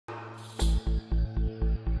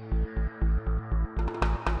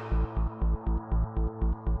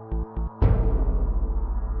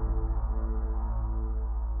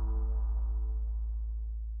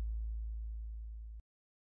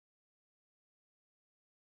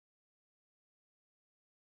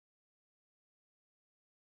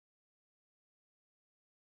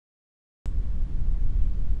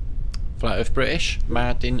Flat Earth British,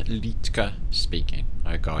 Martin Liedtke speaking.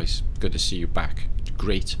 Hi guys, good to see you back.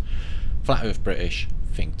 Great Flat Earth British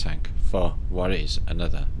think tank for what is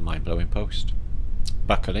another mind-blowing post.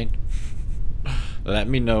 Buckle in. Let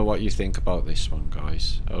me know what you think about this one,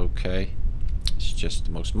 guys. Okay, it's just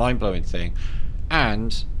the most mind-blowing thing,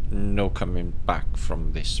 and no coming back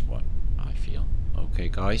from this one, I feel. Okay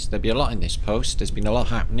guys, there'll be a lot in this post. There's been a lot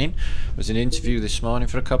happening. There was an interview this morning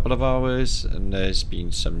for a couple of hours, and there's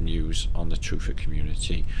been some news on the Truther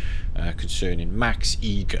community concerning Max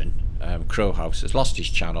Igan. Crow House has lost his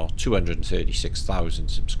channel, 236,000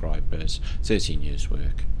 subscribers, 13 years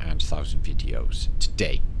work and 1,000 videos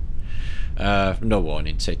today. No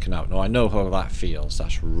warning taken out. No, I know how that feels.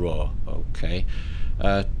 That's raw. Okay,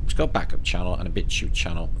 it's got a backup channel and a BitChute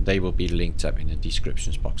channel. They will be linked up in the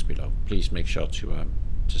descriptions box below. Please make sure to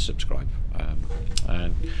subscribe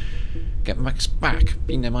and get Max back.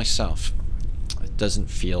 Been there myself. It doesn't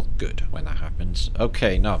feel good when that happens.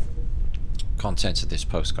 Okay, now content of this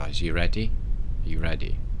post, guys. Are you ready? Are you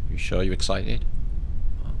ready? You sure? You excited?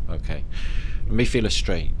 Oh, okay. It may feel a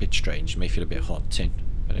bit strange. It may feel a bit haunting,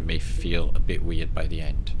 but it may feel a bit weird by the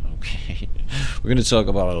end. Okay, we're going to talk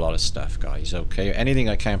about a lot of stuff, guys. Okay, anything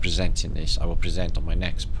I can present in this, I will present on my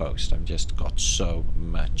next post. I've just got so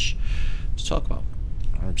much to talk about.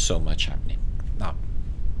 So much happening. Now,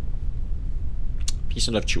 peace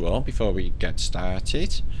and love to you all before we get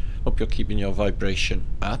started. Hope you're keeping your vibration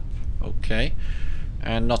up, okay,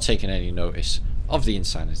 and not taking any notice of the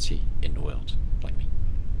insanity in the world, like me.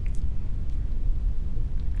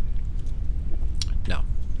 Now,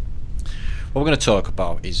 what we're going to talk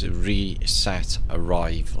about is reset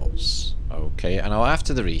arrivals. Okay, and now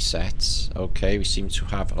after the resets, okay, we seem to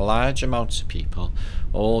have large amounts of people,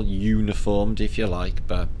 all uniformed if you like,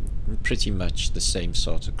 but pretty much the same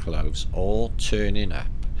sort of clothes, all turning up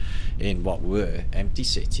in what were empty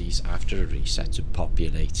cities after a reset to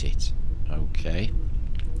populate it. Okay,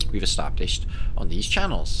 we've established on these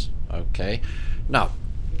channels. Okay, now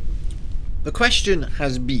the question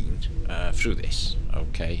has been through this,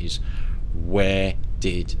 okay, is where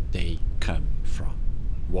did they come from?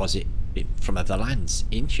 Was it from other lands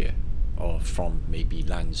in here, or from maybe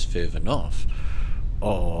lands further north,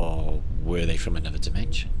 or were they from another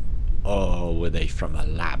dimension, or were they from a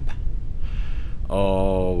lab,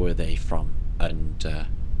 or were they from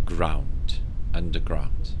underground?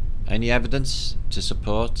 Any evidence to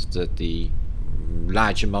support that the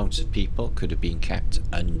large amounts of people could have been kept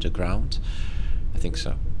underground? I think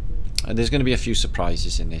so. And there's going to be a few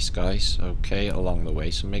surprises in this, guys, okay, along the way,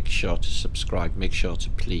 so make sure to subscribe. Make sure to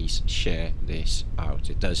please share this out.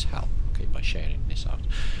 It does help, okay, by sharing this out.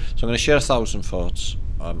 So I'm going to share 1,000 thoughts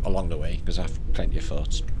along the way, because I have plenty of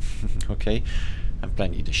thoughts okay, and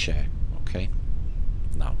plenty to share. Okay,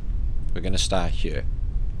 now we're going to start here.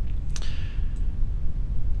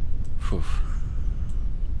 Whew.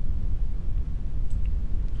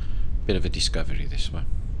 Bit of a discovery, this one.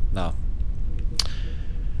 Now,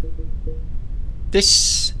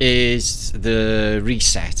 this is the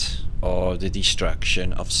reset or the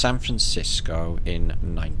destruction of San Francisco in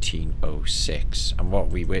 1906, and what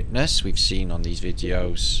we witness, we've seen on these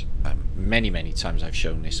videos many times, I've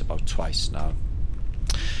shown this about twice now,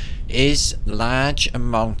 is large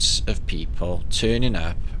amounts of people turning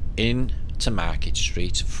up into Market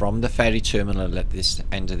Street from the ferry terminal at this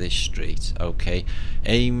end of this street. Okay,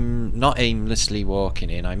 not aimlessly walking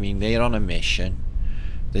in, I mean they're on a mission.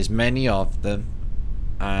 There's many of them,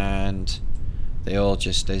 and they all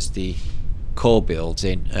just, as the core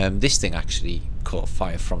building, this thing actually caught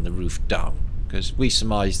fire from the roof down, because we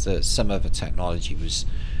surmised that some other technology was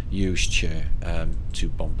used here to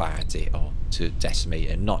bombard it or to decimate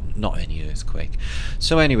it, not any earthquake.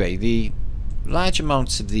 So anyway, the large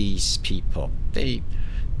amounts of these people, they're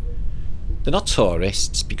not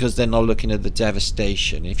tourists, because they're not looking at the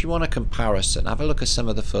devastation. If you want a comparison, have a look at some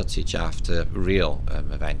of the footage after real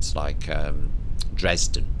events like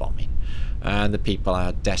Dresden bombing, and the people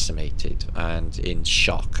are decimated and in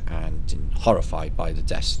shock and horrified by the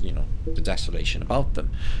the desolation about them.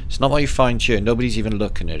 It's not what you find here. Nobody's even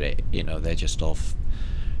looking at it. You know, they're just off.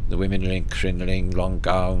 The women are in crinoline, long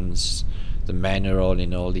gowns. The men are all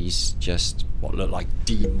in all these just what look like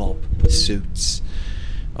D-mob suits,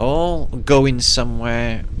 all going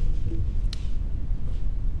somewhere.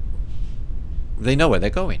 They know where they're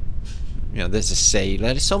going. You know, there's a sailor.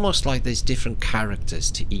 It's almost like there's different characters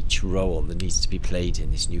to each role that needs to be played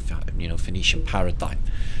in this new, Phoenician paradigm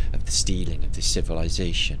of the stealing of this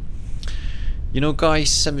civilization. You know, guys,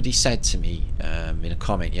 somebody said to me in a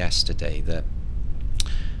comment yesterday that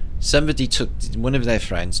one of their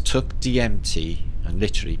friends took DMT and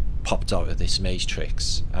literally popped out of this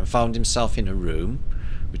matrix and found himself in a room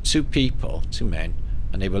with two people, two men,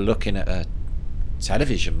 and they were looking at a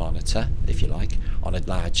television monitor, if you like, on a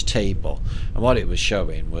large table, and what it was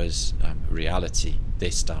showing was reality,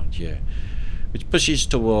 this down here, which pushes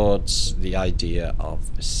towards the idea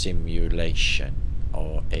of a simulation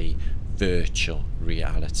or a virtual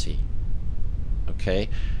reality. Okay,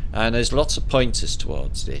 and there's lots of pointers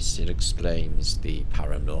towards this. It explains the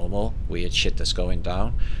paranormal, weird shit that's going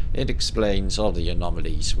down. It explains all the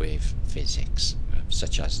anomalies with physics,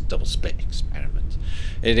 such as the double split experiment.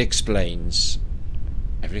 It explains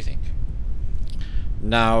everything.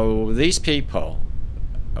 Now, these people,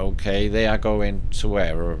 okay, they are going to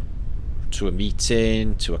where? To a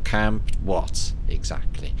meeting, to a camp, what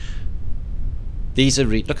exactly? These are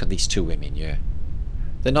look at these two women here.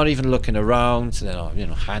 They're not even looking around. They're not, you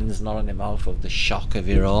know, hands not on their mouth of the shock of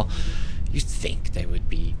it all. You'd think they would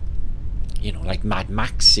be, you know, like Mad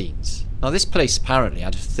Max scenes. Now, this place apparently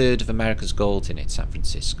had a third of America's gold in it, San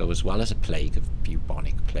Francisco, as well as a plague of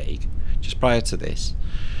bubonic plague, just prior to this.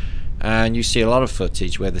 And you see a lot of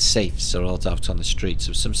footage where the safes are all out on the streets.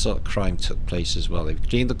 So some sort of crime took place as well. They've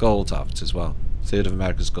cleaned the gold out as well. A third of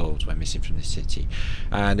America's gold went missing from the city.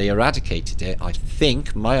 And they eradicated it. I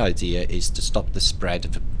think my idea is to stop the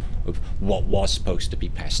spread of what was supposed to be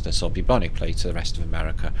pestis or bubonic plague to the rest of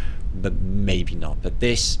America. But maybe not. But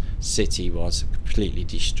this city was completely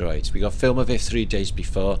destroyed. We got film of it 3 days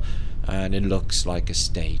before. And it looks like a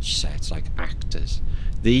stage set, like actors.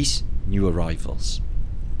 These new arrivals,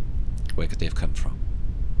 where could they have come from?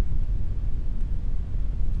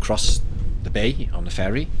 Across the bay on the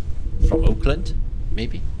ferry from Oakland,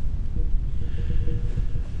 maybe?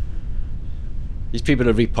 These people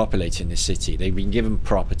are repopulating this city. They've been given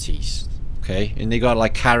properties, okay? And they got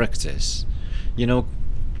like characters. You know,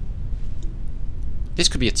 this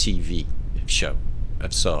could be a TV show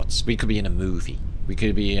of sorts. We could be in a movie. We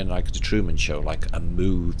could be in like the Truman Show, like a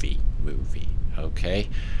movie, okay?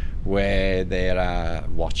 Where there are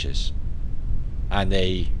watchers. And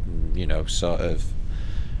they, you know, sort of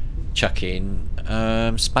chuck in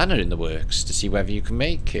spanner in the works to see whether you can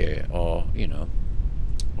make it, or, you know,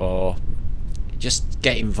 or just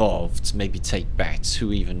get involved, maybe take bets,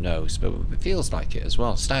 who even knows. But it feels like it as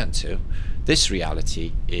well. Stand to. This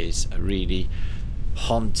reality is a really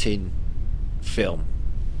haunting film.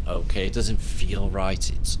 Okay, it doesn't feel right,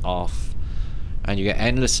 it's off. And you get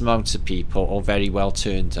endless amounts of people, all very well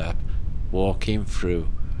turned up, walking through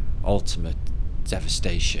ultimate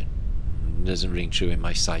devastation. It doesn't ring true in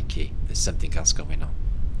my psyche. There's something else going on.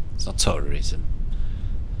 It's not tourism.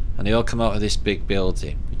 And they all come out of this big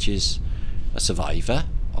building, which is a survivor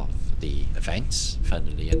of the events,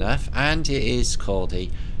 funnily enough, and it is called a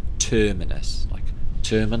terminus, like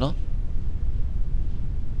terminal.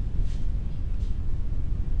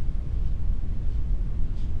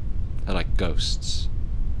 They're like ghosts.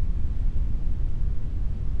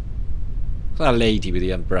 Look at that lady with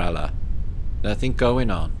the umbrella. Nothing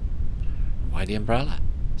going on. Why the umbrella?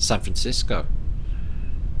 San Francisco.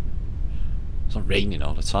 It's not raining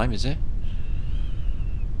all the time, is it?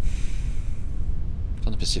 It's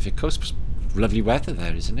on the Pacific coast. Lovely weather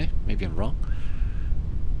there, isn't it? Maybe I'm wrong.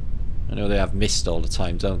 I know they have mist all the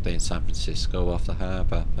time, don't they, in San Francisco off the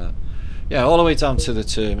harbour, but yeah, all the way down to the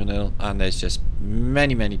terminal, and there's just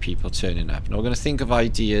many people turning up. Now we're going to think of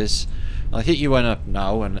ideas. I'll hit you one up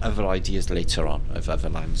now and other ideas later on of other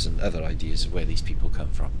lands and other ideas of where these people come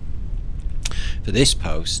from. For this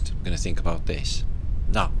post, I'm going to think about this.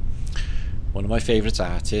 Now, one of my favourite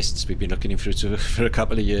artists, we've been looking through to for a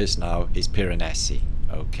couple of years now, is Piranesi.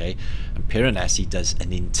 Okay, and Piranesi does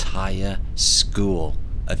an entire school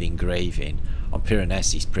of engraving on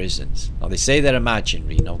Piranesi's prisons. Now they say they're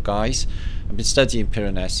imaginary. Now guys, I've been studying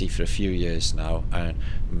Piranesi for a few years now, and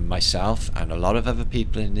myself and a lot of other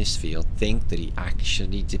people in this field think that he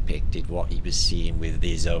actually depicted what he was seeing with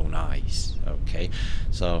his own eyes. Okay,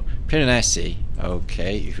 so Piranesi,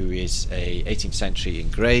 okay, who is a 18th century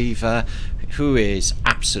engraver, who is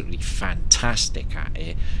absolutely fantastic at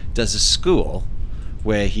it, does a school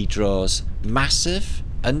where he draws massive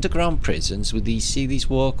underground prisons with these, see these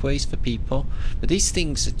walkways for people, but these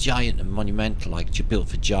things are giant and monumental, like they're built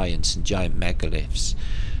for giants and giant megaliths,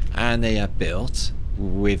 and they are built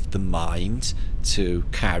with the mind to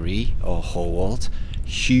carry or hold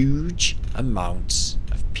huge amounts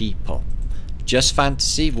of people. Just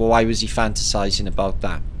fantasy? Well, why was he fantasizing about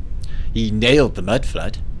that? He nailed the mud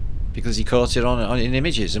flood because he caught it on in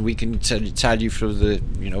images, and we can tell you through the,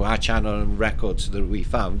 you know, our channel and records that we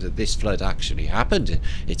found that this flood actually happened in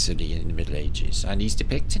Italy in the Middle Ages, and he's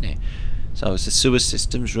depicting it. So it's the sewer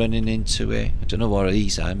systems running into it. I don't know what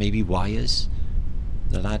these are, maybe wires.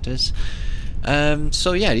 the ladders.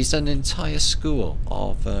 So yeah, he's done an entire school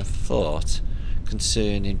of thought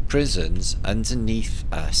concerning prisons underneath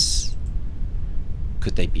us.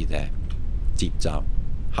 Could they be there, deep down?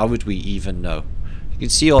 How would we even know? You can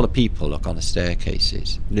see all the people, look, on the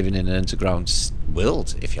staircases, living in an underground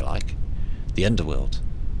world, if you like. The underworld.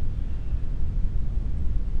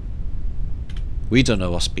 We don't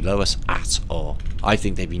know what's below us at all. I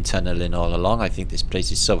think they've been tunnelling all along. I think this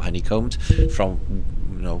place is so honeycombed from,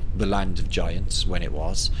 you know, the land of giants when it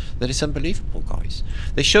was, that it's unbelievable, guys.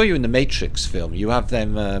 They show you in the Matrix film, you have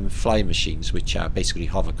them flying machines, which are basically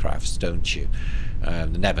hovercrafts, don't you?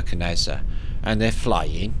 The Nebuchadnezzar. And they're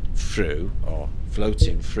flying through, or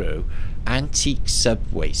floating through, antique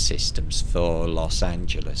subway systems for Los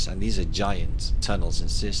Angeles. And these are giant tunnels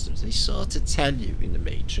and systems. They sort of tell you in the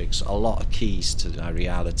Matrix a lot of keys to our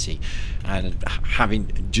reality. And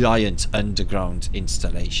having giant underground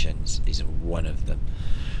installations is one of them.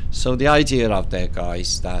 So the idea out there,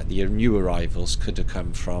 guys, that the new arrivals could have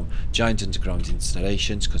come from giant underground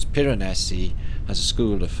installations, because Piranesi has a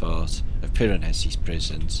school of thought of Piranesi's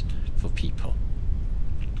prisons for people.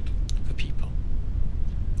 For people.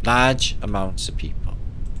 Large amounts of people.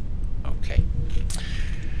 Okay.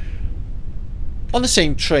 On the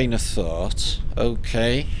same train of thought,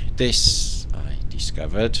 okay, this I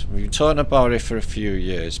discovered. We've been talking about it for a few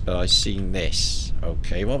years, but I've seen this.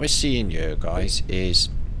 Okay, what we're seeing here, guys, is...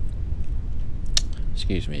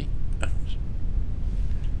 Excuse me.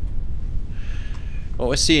 What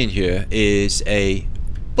we're seeing here is a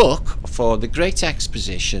book for the Great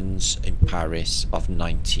Expositions in Paris of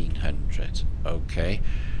 1900. Okay,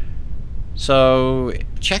 so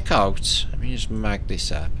check out, let me just mag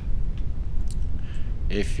this up,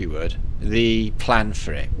 if you would, the plan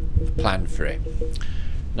for it.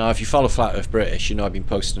 Now, if you follow Flat Earth British, you know I've been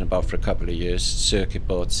posting about for a couple of years circuit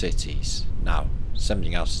board cities. Now,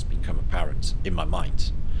 something else has become apparent in my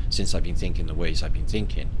mind since I've been thinking the ways I've been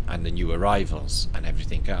thinking, and the new arrivals and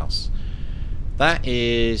everything else. That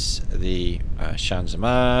is the Champs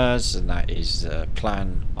Mars, and that is the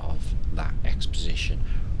plan of that exposition.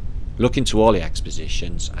 Look into all the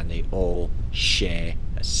expositions, and they all share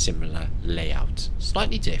a similar layout.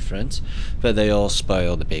 Slightly different, but they all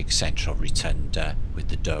spoil the big central rotunda with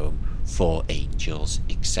the dome, 4 angels,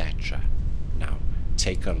 etc. Now,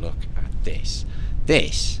 take a look at this.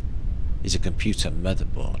 This is a computer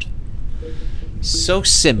motherboard. So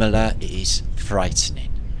similar, it is frightening.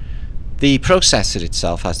 The processor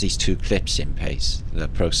itself has these 2 clips in place. The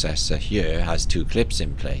processor here has 2 clips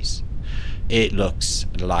in place. It looks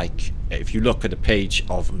like, if you look at a page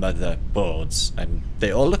of motherboards, and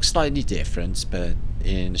they all look slightly different, but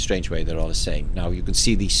in a strange way they're all the same. Now you can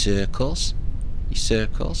see these circles.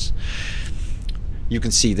 You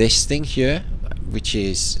can see this thing here, which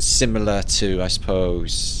is similar to, I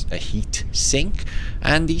suppose, a heat sink,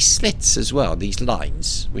 and these slits as well, these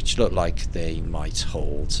lines, which look like they might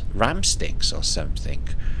hold ram sticks or something.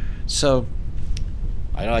 So,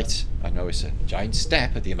 I know it's a giant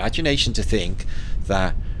step of the imagination to think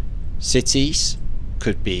that cities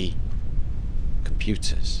could be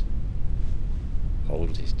computers.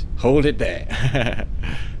 Hold it there.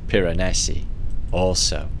 Piranesi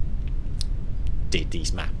also did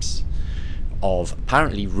these maps of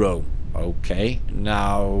apparently Rome. Okay,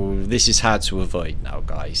 now this is hard to avoid now,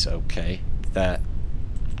 guys. Okay, that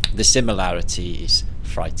the similarity is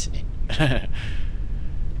frightening.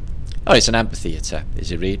 Oh, it's an amphitheatre.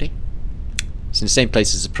 Is it really? It's in the same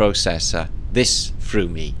place as the processor. This threw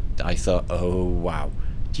me. I thought, oh wow.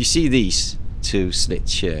 Do you see these 2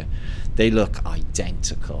 slits here? They look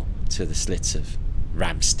identical to the slits of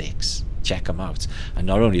ram sticks. Check them out. And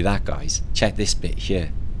not only that, guys, check this bit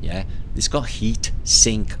here. Yeah, it's got heat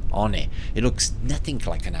sink on it. It looks nothing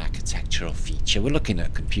like an architectural feature. We're looking at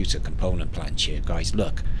a computer component plans here, guys.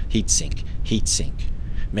 Look, heat sink,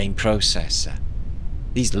 main processor.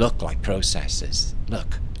 These look like processors.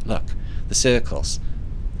 Look, the circles.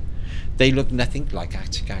 They look nothing like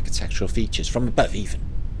architectural features from above even.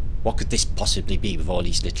 What could this possibly be with all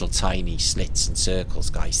these little tiny slits and circles,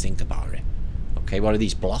 guys? Think about it. Okay, what are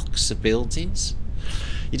these blocks of buildings?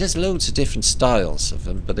 There's loads of different styles of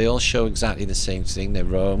them, but they all show exactly the same thing. They're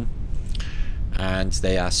Rome, and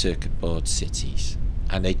they are circuit board cities,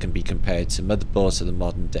 and they can be compared to motherboards of the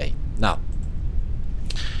modern day. Now,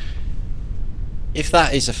 if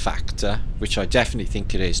that is a factor, which I definitely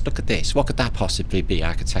think it is, look at this. What could that possibly be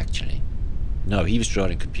architecturally? No, he was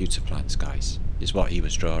drawing computer plans, guys, is what he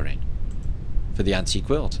was drawing for the antique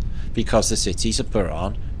world, because the cities are put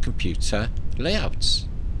on computer layouts.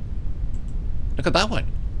 Look at that one.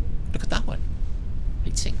 Look at that one.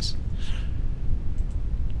 Heat sinks.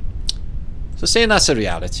 So seeing that's a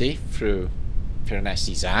reality through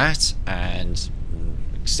Piranesi Art and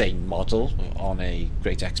same model on a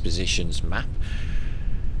Great Expositions map,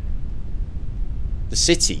 the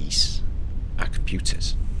cities are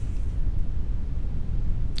computers,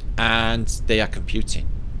 and they are computing.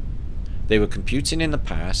 They were computing in the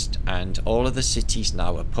past, and all of the cities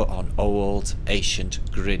now are put on old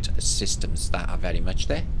ancient grid systems that are very much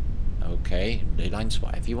there. Okay, ley lines,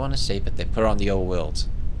 whatever you want to say, but they're put on the old world.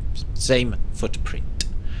 Same footprint.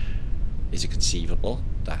 Is it conceivable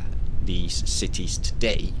that these cities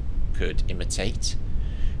today could imitate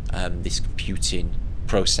this computing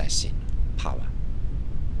processing power?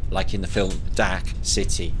 Like in the film Dark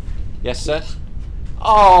City. Yes, sir?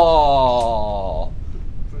 Oh,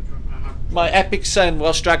 my epic son,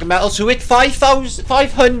 Welsh Dragon Metals, who hit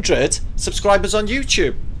 500 subscribers on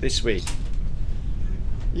YouTube this week.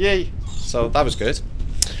 Yay. So that was good.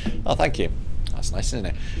 Oh, thank you. That's nice, isn't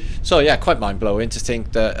it? So yeah, quite mind-blowing to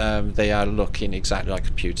think that they are looking exactly like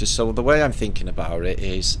computers. So the way I'm thinking about it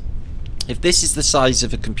is, if this is the size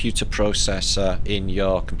of a computer processor in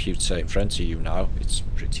your computer in front of you now, it's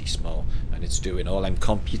pretty small, and it's doing all them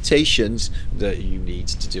computations that you need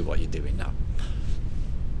to do what you're doing now.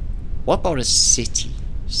 What about a city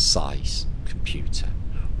size computer?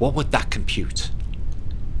 What would that compute?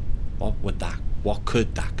 What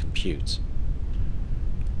could that compute?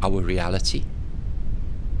 Our reality?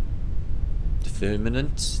 The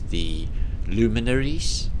firmament, the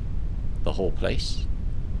luminaries, the whole place?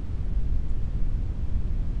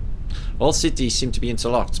 All cities seem to be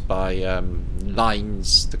interlocked by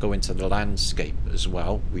lines that go into the landscape as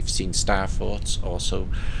well. We've seen star forts also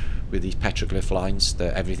with these petroglyph lines,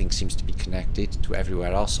 that everything seems to be connected to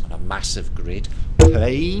everywhere else on a massive grid,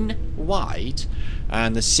 plain wide.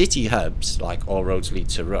 And the city hubs, like all roads lead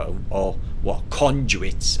to Rome, or what,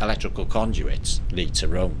 conduits, electrical conduits lead to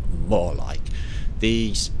Rome, more like.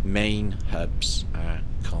 These main hubs are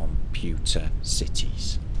computer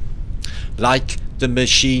cities. Like the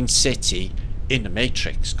machine city in the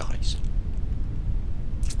Matrix, guys.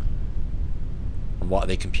 And what are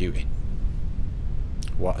they computing?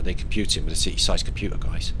 What are they computing with a city-sized computer,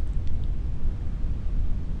 guys?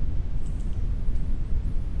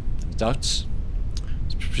 Doubts?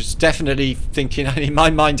 It's definitely thinking, in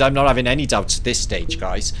my mind, I'm not having any doubts at this stage,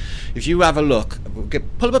 guys. If you have a look,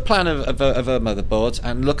 pull up a plan of a motherboard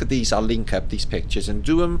and look at these. I'll link up these pictures and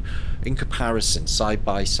do them in comparison, side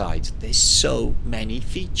by side. There's so many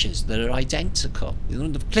features that are identical.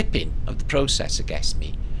 The clipping of the processor gets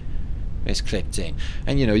me. It's clipped in,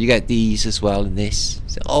 and you know, you get these as well, and this.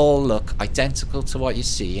 They all look identical to what you're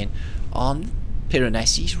seeing on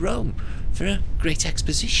Piranesi's Rome for a Great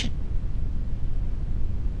Exposition.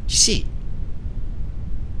 You see?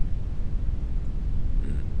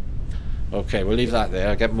 Okay, we'll leave that there.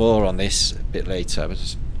 I'll get more on this a bit later,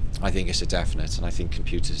 but I think it's a definite, and I think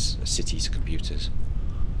computers, cities are computers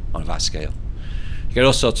on a vast scale. You get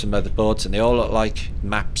all sorts of motherboards, and they all look like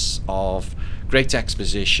maps of Great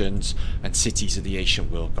Expositions and cities of the ancient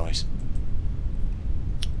world, guys.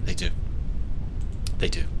 They do. They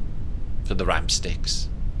do. For the RAM sticks.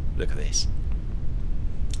 Look at this.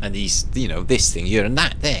 And these, you know, this thing here and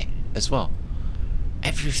that there as well.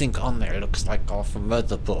 Everything on there looks like off a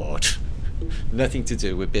motherboard. Nothing to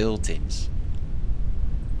do with buildings.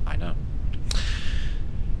 I know.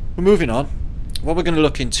 We're moving on. What we're going to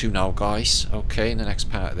look into now, guys, okay, in the next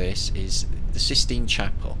part of this, is the Sistine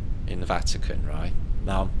Chapel in the Vatican, right?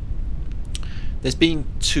 Now, there's been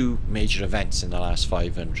two major events in the last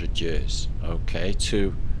 500 years, okay?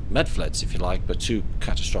 Two mud floods, if you like, but two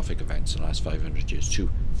catastrophic events in the last 500 years, two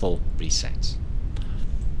full resets.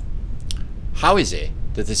 How is it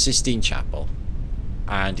that the Sistine Chapel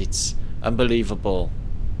and its unbelievable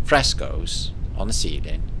frescoes on the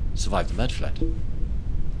ceiling survived the mud flood?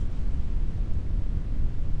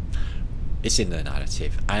 It's in the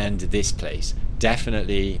narrative, and this place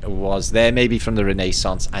definitely was there, maybe from the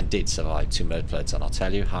Renaissance, and did survive two mud floods, and I'll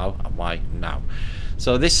tell you how and why now.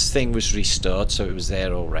 So this thing was restored, so it was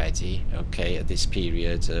there already, okay, at this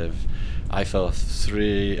period of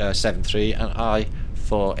I-473 and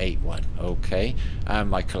I-481, okay, and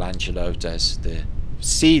Michelangelo does the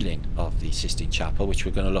ceiling of the Sistine Chapel, which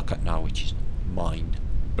we're going to look at now, which is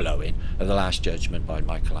mind-blowing, of the Last Judgment by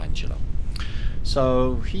Michelangelo.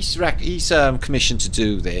 So he's commissioned to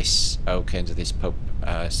do this, okay, under this Pope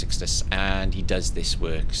Sixtus, and he does this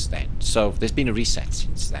works then. So there's been a reset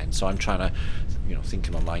since then. So I'm trying to, you know, think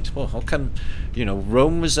in my mind, well, how come, you know,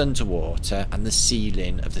 Rome was underwater and the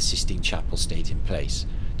ceiling of the Sistine Chapel stayed in place?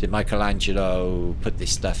 Did Michelangelo put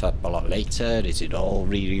this stuff up a lot later? Is it all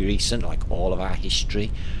really recent, like all of our history?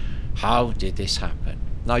 How did this happen?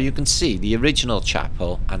 Now you can see the original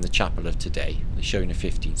chapel and the chapel of today, they show in the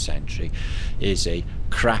 15th century, is a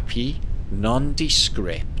crappy,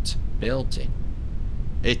 nondescript building.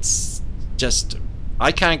 It's just,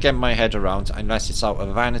 I can't get my head around, unless it's out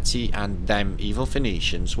of vanity and them evil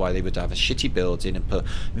Phoenicians, why they would have a shitty building and put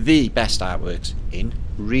the best artworks in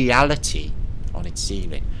reality on its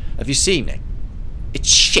ceiling. Have you seen it? It's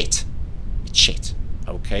shit. It's shit.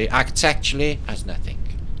 Okay, architecturally has nothing.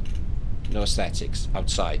 No aesthetics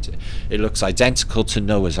outside. It looks identical to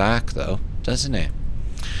Noah's Ark though, doesn't it?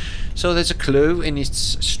 So there's a clue in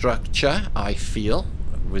its structure, I feel,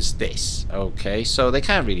 was this. Okay, so they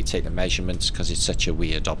can't really take the measurements because it's such a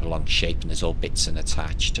weird oblong shape and there's all bits and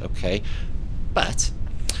attached. Okay, but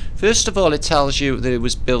first of all it tells you that it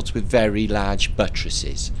was built with very large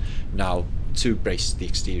buttresses. Now, to brace the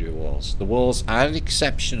exterior walls. The walls are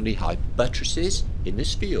exceptionally high. Buttresses in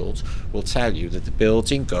this field will tell you that the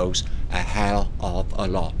building goes a hell of a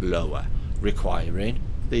lot lower, requiring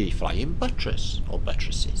the flying buttress or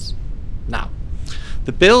buttresses. Now,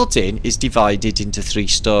 the building is divided into 3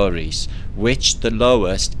 stories, which the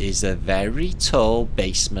lowest is a very tall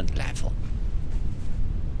basement level.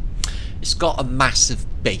 It's got a massive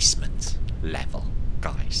basement level,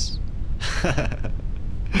 guys.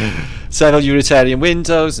 Several utilitarian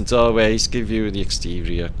windows and doorways give you the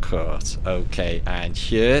exterior court. Okay, and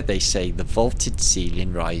here they say the vaulted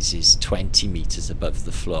ceiling rises 20 meters above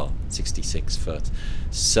the floor, 66 foot.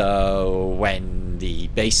 So when the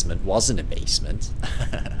basement wasn't a basement,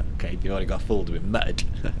 okay, you only got filled with mud,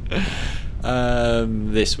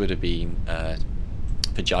 this would have been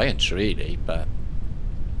for giants really, but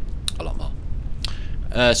a lot more.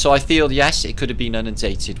 So I feel, yes, it could have been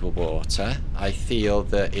inundated with water. I feel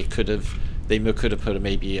that it could have, they could have put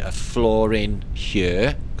maybe a floor in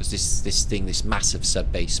here, because this massive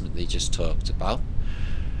sub-basement they just talked about.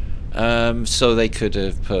 So they could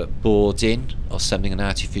have put boarding or something, an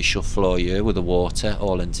artificial floor here with the water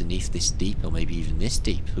all underneath this deep, or maybe even this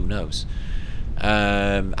deep, who knows.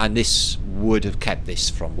 And this would have kept this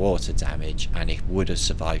from water damage, and it would have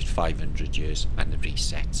survived 500 years and the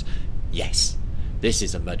reset. Yes. This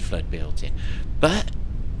is a mud flood building, but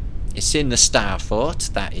it's in the Star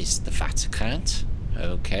Fort, that is the Vatican.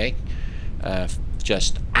 Okay,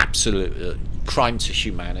 just absolute crime to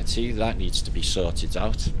humanity. That needs to be sorted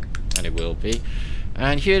out, and it will be.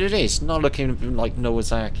 And here it is, not looking like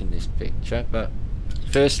Noah's Ark in this picture, but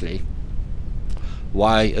firstly,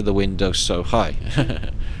 why are the windows so high?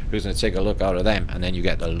 Who's going to take a look out of them? And then you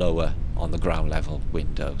get the lower on the ground level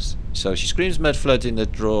windows. So she screams mud flood in the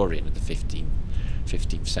drawing of the 15th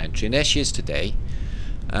century, and there she is today.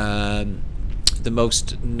 The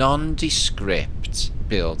most nondescript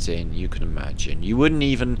building you can imagine. You wouldn't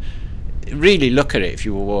even really look at it if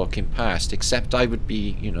you were walking past, except I would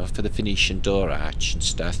be, you know, for the Phoenician door arch and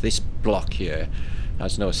stuff. This block here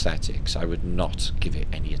has no aesthetics. I would not give it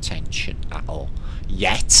any attention at all.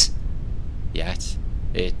 Yet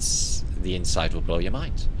it's, the inside will blow your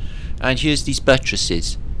mind. And here's these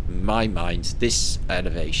buttresses. In my mind, this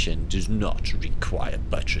elevation does not require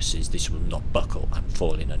buttresses. This will not buckle and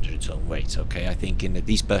fall in under its own weight. Okay, I think in that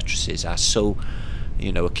these buttresses are so,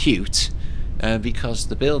 you know, acute because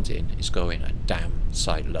the building is going a damn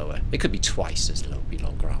sight lower. It could be twice as low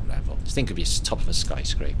below ground level. Just think of the top of a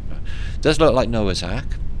skyscraper. It does look like Noah's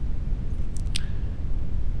Ark.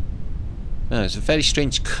 There's a very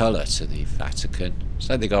strange colour to the Vatican. It's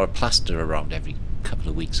like they got a plaster around every couple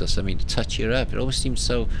of weeks or something to touch it up. It always seems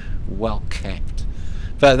so well kept.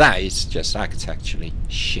 But that is just architecturally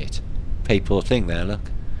shit. Papal thing there,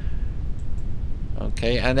 look.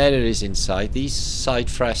 Okay, and there it is inside. These side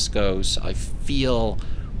frescoes, I feel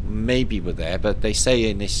maybe were there, but they say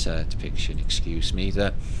in this depiction, excuse me,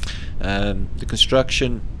 that the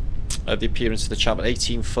construction of the appearance of the chapel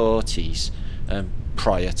 1840s,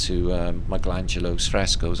 prior to Michelangelo's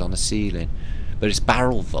frescoes on the ceiling. But it's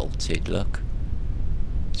barrel vaulted, look.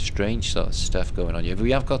 Strange sort of stuff going on here. But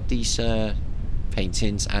we have got these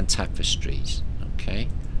paintings and tapestries. Okay.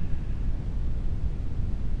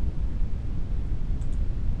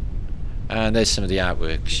 And there's some of the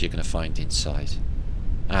artworks you're going to find inside.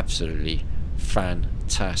 Absolutely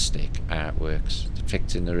fantastic artworks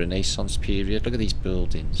depicting the Renaissance period. Look at these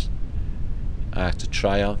buildings. Arc of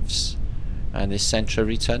Triumphs and this Centra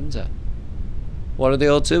Rotunda. What are they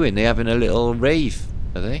all doing? They're having a little rave,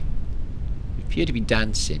 are they? They appear to be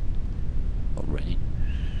dancing. Not running.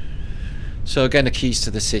 So again, the keys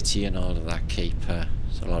to the city and all of that caper.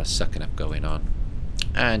 There's a lot of sucking up going on.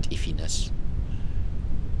 And iffiness.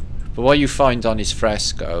 But what you find on his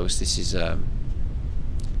frescoes, this is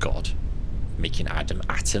God making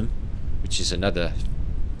atom, which is another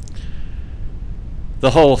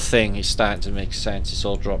the whole thing is starting to make sense. It's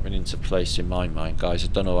all dropping into place in my mind, guys. I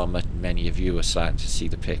don't know how many of you are starting to see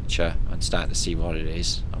the picture and starting to see what it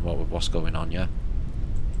is and what's going on here.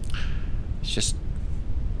 It's just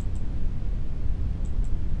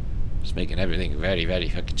making everything very, very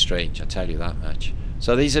fucking strange, I tell you that much.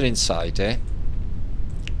 So these are inside here.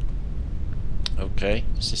 Okay,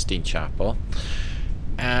 Sistine Chapel.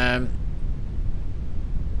 And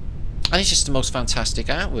it's just the most fantastic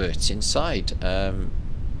artworks inside.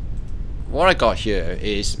 What I got here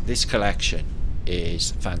is this collection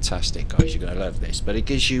is fantastic, guys. You're going to love this. But it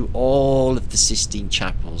gives you all of the Sistine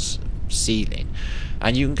Chapel's ceiling,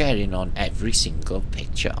 and you can get in on every single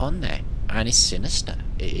picture on there. And it's sinister.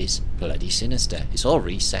 It is bloody sinister. It's all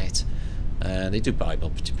reset. They do Bible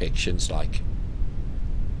depictions like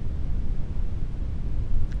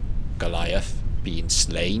Goliath being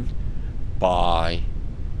slain by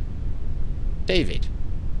David.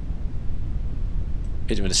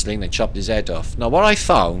 Hit him with a sling, then chopped his head off. Now what I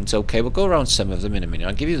found, okay, we'll go around some of them in a minute.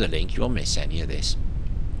 I'll give you the link. You won't miss any of this.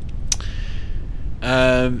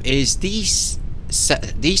 Is these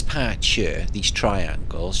parts here, these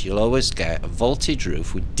triangles, you'll always get a vaulted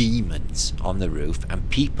roof with demons on the roof and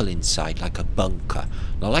people inside like a bunker.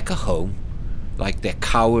 Not like a home, like they're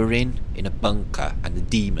cowering in a bunker and the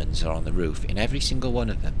demons are on the roof in every single one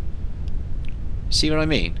of them. See what I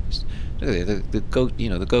mean? Look at the goat, you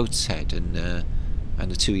know, the goat's head and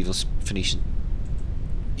the two evil Phoenician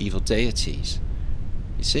evil deities.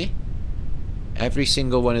 You see? Every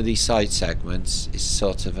single one of these side segments is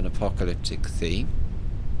sort of an apocalyptic theme.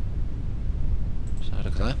 So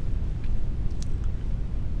look at that.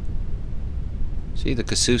 See the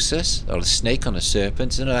Casus, or a snake on a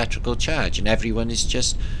serpent, an electrical charge, and everyone is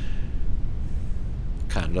just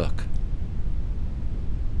can't look.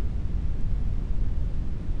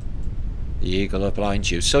 The eagle up behind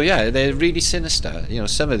you. So yeah, they're really sinister. You know,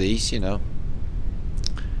 some of these, you know,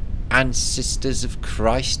 ancestors of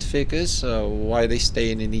Christ figures. So why are they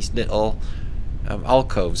staying in these little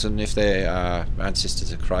alcoves? And if they are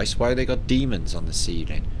ancestors of Christ, why have they got demons on the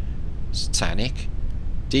ceiling? Satanic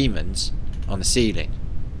demons on the ceiling.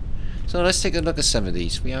 So let's take a look at some of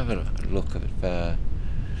these. We have a look at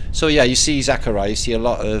so yeah, you see Zachariah, you see a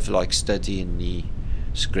lot of like studying the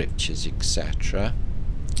scriptures, etc.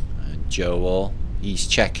 And Joel, he's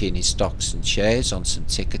checking his stocks and shares on some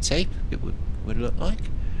ticker tape, it would look like.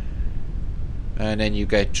 And then you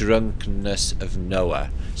get drunkenness of Noah.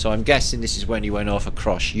 So I'm guessing this is when he went off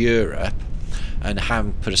across Europe and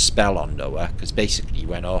Ham put a spell on Noah, because basically he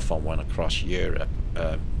went off on one across Europe,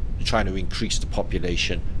 trying to increase the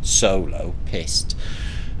population solo, pissed.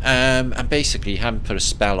 And basically Ham put a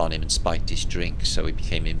spell on him and spiked his drink, so he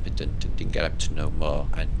became impotent and didn't get up to no more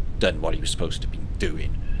and done what he was supposed to be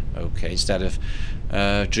doing. Okay, instead of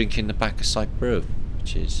drinking the Bacchusite brew,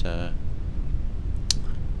 which is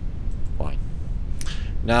wine.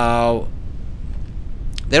 Now,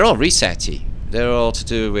 they're all resetty. They're all to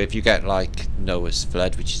do with, you get like Noah's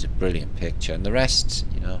flood, which is a brilliant picture, and the rest,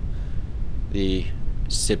 you know, the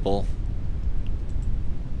Sybil,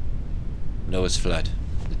 Noah's flood,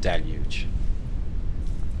 the deluge.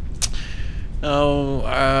 Now,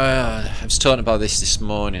 I was talking about this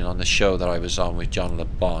morning on the show that I was on with John Le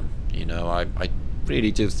Bon. You know, I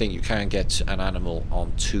really do think you can get an animal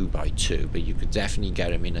on 2x2, but you could definitely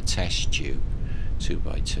get him in a test tube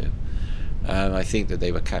 2x2. I think that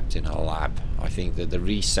they were kept in a lab. I think that the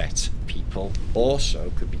reset people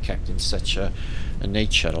also could be kept in such a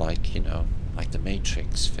nature, like, you know, like the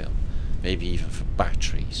Matrix film, maybe even for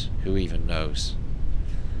batteries, who even knows.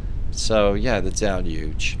 So yeah, the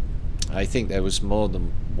deluge. I think there was more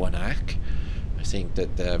than one act. I think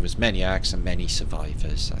that there was many acts and many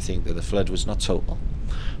survivors. I think that the flood was not total,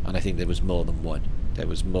 and I think there was more than one. There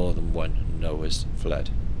was more than one Noah's flood.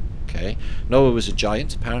 Okay, Noah was a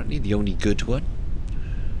giant, apparently, the only good one.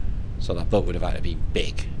 So that boat would have had to be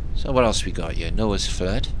big. So what else we got here? Noah's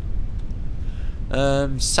flood.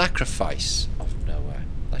 Sacrifice of Noah.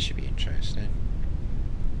 That should be interesting.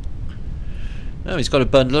 Oh, he's got a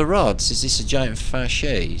bundle of rods. Is this a giant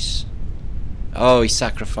fasces? Oh, he's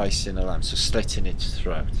sacrificing a lamb, so slitting its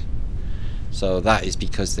throat. So that is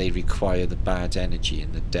because they require the bad energy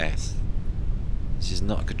and the death. This is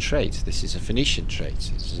not a good trait. This is a Phoenician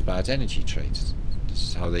trait. This is a bad energy trait. This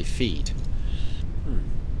is how they feed.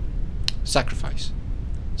 Sacrifice.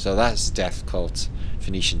 So that's death cult,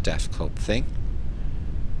 Phoenician death cult thing.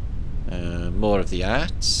 More of the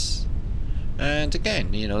arts. And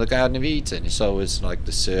again, you know, the Garden of Eden, it's always like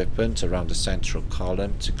the serpent around a central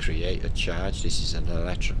column to create a charge. This is an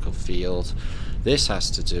electrical field. This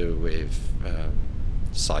has to do with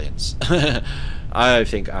science. I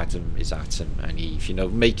think Adam is Adam and Eve. You know,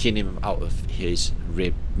 making him out of his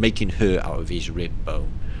rib, making her out of his rib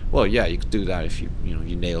bone. Well, yeah, you could do that if you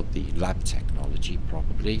nailed the lab technology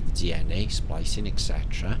properly, the DNA splicing,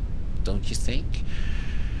 etc. Don't you think?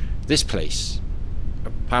 This place,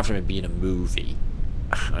 apart from it being a movie,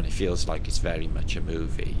 and it feels like it's very much a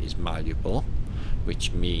movie, is malleable,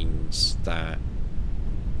 which means that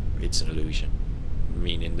it's an illusion,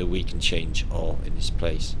 meaning that we can change all in this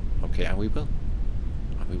place. Okay, and we will.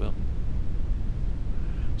 And we will.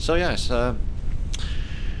 So yes,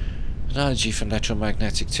 analogy for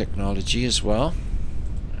electromagnetic technology as well.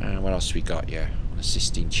 And what else we got here? The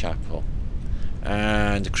Sistine Chapel.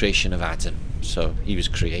 And the creation of Adam. So he was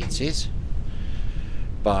created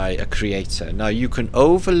by a creator. Now you can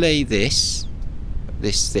overlay this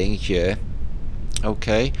thing here,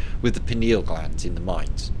 okay, with the pineal gland in the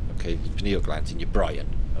mind. Okay, the pineal gland in your brain,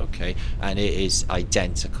 okay, and it is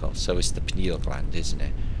identical. So it's the pineal gland, isn't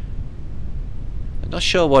it? I'm not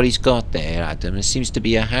sure what he's got there, Adam. There seems to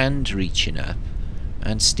be a hand reaching up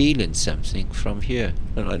and stealing something from here.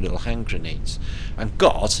 Look like little hand grenades. And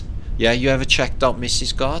God, yeah, you ever checked out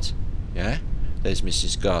Mrs. God? Yeah, there's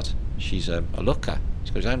Mrs. God. She's a looker.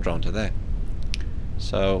 He's got his hand round her there.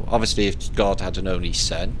 So obviously, if God had an only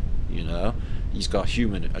son, you know, he's got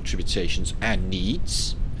human attributations and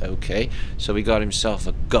needs. Okay, so he got himself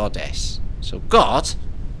a goddess. So God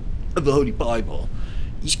of the Holy Bible,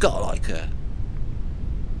 he's got like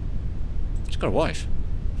he's got a wife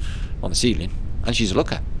on the ceiling, and she's a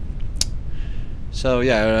looker. So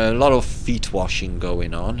yeah, a lot of feet washing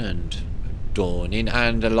going on and dawning,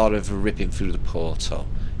 and a lot of ripping through the portal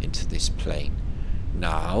into this plane.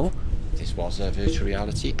 Now, this was a virtual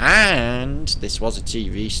reality, and this was a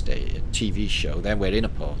TV show. Then we're in a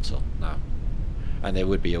portal now, and there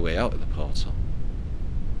would be a way out of the portal.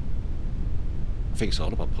 I think it's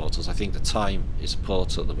all about portals. I think the time is a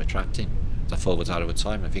portal that we're trapped in. The forward arrow of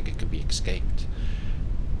time, I think it can be escaped.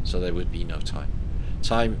 So there would be no time.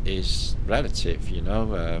 Time is relative, you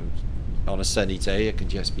know. On a sunny day, it can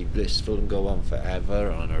just be blissful and go on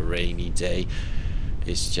forever. On a rainy day,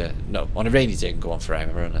 it's just... No, on a rainy day it can go on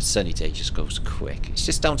forever. On a sunny day, it just goes quick. It's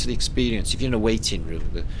just down to the experience. If you're in a waiting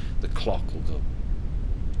room, the clock will go...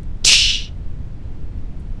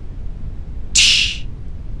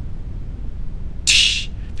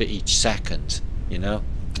 for each second, you know.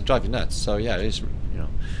 It'll drive you nuts. So yeah, it is, you know,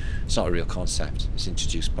 it's not a real concept. It's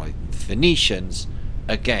introduced by the Phoenicians.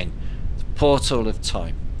 Again, the portal of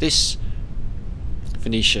time. This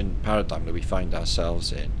Phoenician paradigm that we find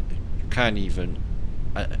ourselves in, you can't even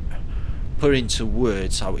put into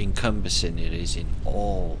words how encompassing it is in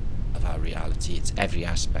all of our reality. It's every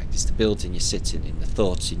aspect. It's the building you're sitting in, the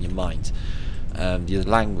thoughts in your mind, your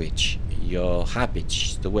language, your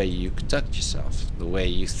habits, the way you conduct yourself, the way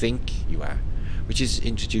you think you are, which is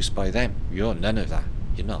introduced by them. You're none of that.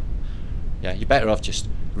 You're not. Yeah, you're better off just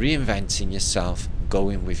reinventing yourself,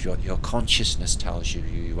 going with your consciousness tells you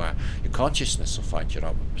who you are. Your consciousness will find your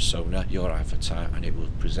outward persona, your avatar, and it will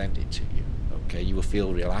present it to you. Okay, you will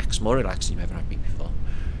feel relaxed, more relaxed than you've ever had been before,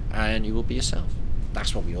 and you will be yourself.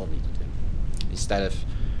 That's what we all need to do, instead of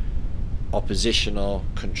oppositional,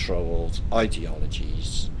 controlled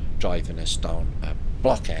ideologies driving us down a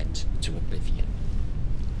block end to oblivion,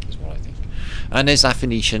 is what I think. And there's that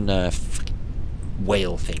Phoenician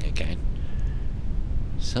whale thing again.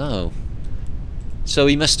 So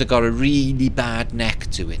he must have got a really bad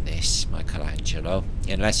neck doing this, Michelangelo,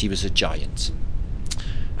 unless he was a giant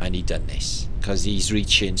and he done this, because he's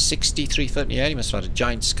reaching 63 foot in the air. He must have had a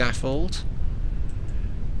giant scaffold,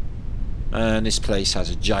 and this place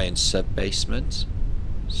has a giant sub-basement,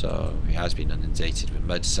 so he has been inundated with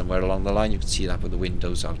mud somewhere along the line. You can see that with the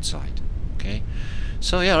windows outside. Okay,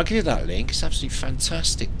 so yeah, I'll give you that link. It's absolutely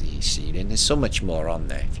fantastic, the ceiling. There's so much more on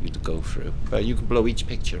there for you to go through, but you can blow each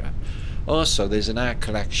picture up. Also, there's an art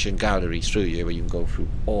collection gallery through here where you can go through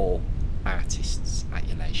all artists at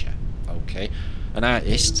your leisure. Okay, an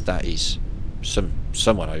artist that is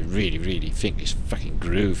someone I really think is fucking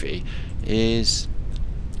groovy is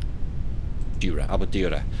Durer, Art of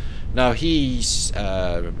Durer. Now he's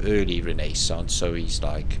early Renaissance, so he's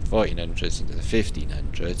like 1400s into the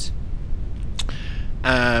 1500s,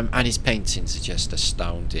 and his paintings are just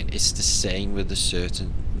astounding. It's the same with the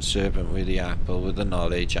serpent with the apple, with the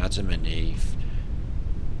knowledge, Adam and Eve.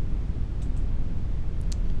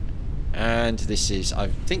 And this is, I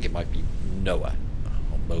think it might be Noah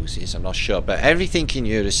or Moses, I'm not sure, but everything in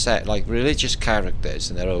here is set like religious characters,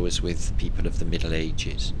 and they're always with people of the Middle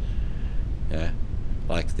Ages. Yeah,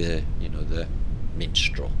 like the, you know, the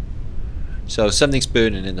minstrel, So something's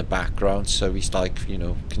burning in the background, so he's like, you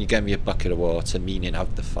know, can you get me a bucket of water, meaning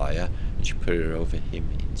out the fire, and she put it over him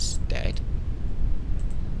instead.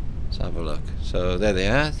 Let's have a look. So there they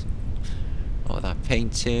are. Oh, that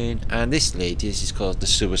painting. And this lady, this is called The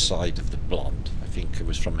Suicide of the Blonde. I think it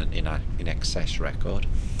was from an In Excess record.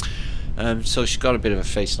 So she's got a bit of a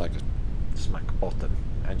face like a smack bottom,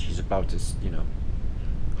 and she's about to, you know,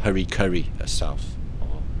 hurry herself.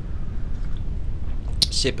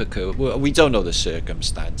 Sipper. Well, we don't know the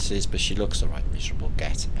circumstances, but she looks a right miserable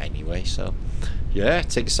get anyway, so yeah,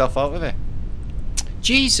 take yourself out of it.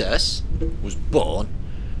 Jesus was born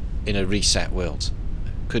in a reset world.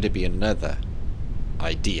 Could it be another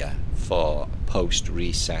idea for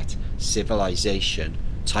post-reset civilization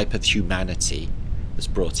type of humanity that's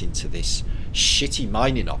brought into this shitty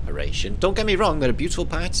mining operation? Don't get me wrong, there are beautiful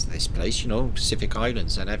parts to this place, you know, Pacific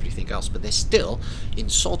Islands and everything else, but they're still in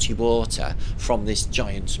salty water from this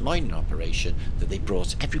giant mining operation that they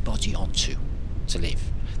brought everybody onto to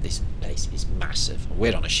live. This place is massive.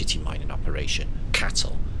 We're on a shitty mining operation.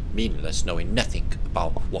 Cattle, meaningless, knowing nothing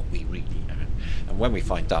about what we really are. And when we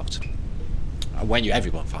find out,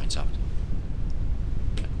 everyone finds out.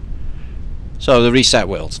 So the reset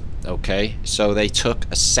world. Okay, so they took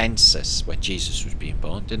a census when Jesus was being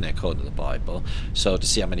born, didn't they, according to the Bible? So to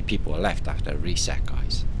see how many people were left after a reset,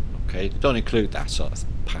 guys. Okay, don't include that sort of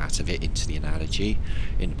part of it into the analogy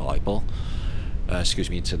in the Bible.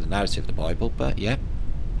 Into the narrative of the Bible, but yeah.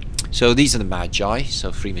 So these are the Magi,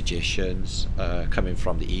 so 3 magicians coming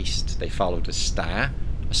from the east. They followed a star.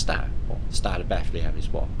 A star? What? The Star of Bethlehem is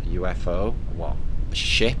what? A UFO? What? A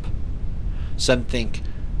ship? Something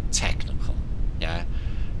technical, yeah?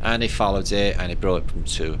 And they followed it, and it brought them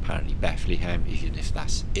to apparently Bethlehem, even if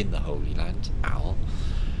that's in the Holy Land. Owl.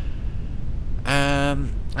 And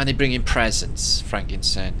they bring in presents,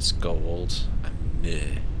 frankincense, gold, and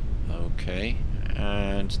myrrh. Okay,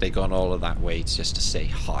 and they gone all of that way just to say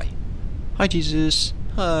hi. Hi, Jesus.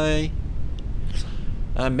 Hi.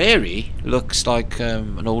 Mary looks like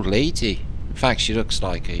an old lady. In fact, she looks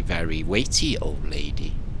like a very weighty old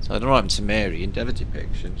lady. So I don't know what happened to Mary in the other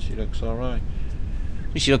depiction. She looks alright.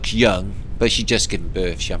 She looks young, but she just given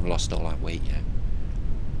birth. She hasn't lost all that weight yet.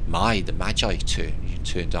 My, the Magi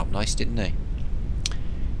turned out nice, didn't they?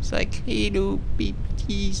 It's like, hello, baby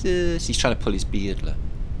Jesus. He's trying to pull his beard, look.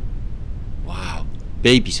 Wow.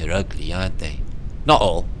 Babies are ugly, aren't they? Not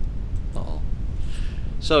all. Not all.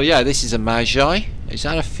 So, yeah, this is a Magi. Is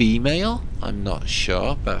that a female? I'm not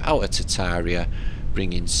sure. But out of Tartaria,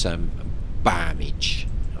 bringing some barmage.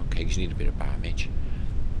 Okay, because you need a bit of barmage.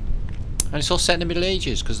 And it's all set in the Middle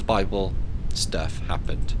Ages because the Bible stuff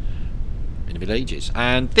happened in the Middle Ages.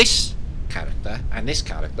 And this character and this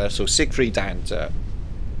character, so Siegfried and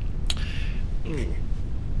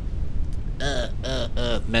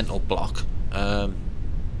mental block. Oh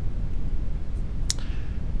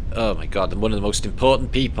my God! One of the most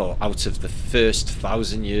important people out of the first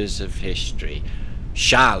 1,000 years of history,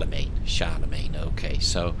 Charlemagne. Charlemagne. Okay,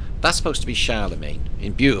 so that's supposed to be Charlemagne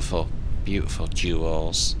in beautiful, beautiful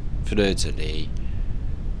jewels. Fleur-de-lis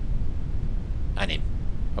and him.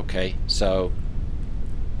 Okay, so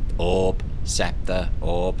orb, scepter.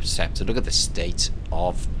 Look at the state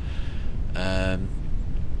of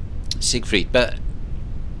Siegfried, but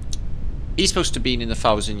he's supposed to be in the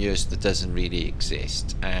 1,000 years that doesn't really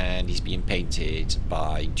exist, and he's being painted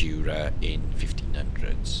by Durer in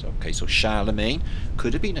 1500s. Okay, so Charlemagne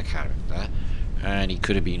could have been a character, and he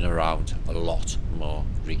could have been around a lot more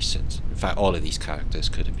recent. In fact, all of these characters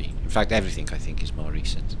could have been. In fact, everything I think is more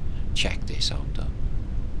recent. Check this out, though.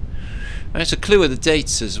 And it's a clue of the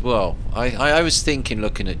dates as well. I was thinking,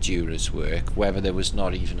 looking at Durer's work, whether there was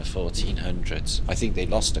not even a 1400s. I think they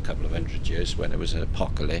lost a couple of 100 years when there was an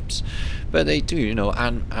apocalypse. But they do, you know,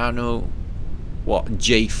 Anno, what,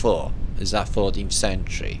 J4? Is that 14th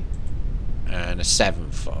century? And a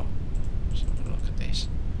 7-4.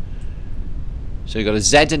 So you've got a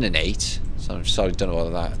Z and an 8. So I'm sorry, don't know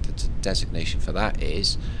what that the designation for that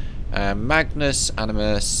is. Magnus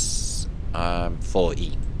Animus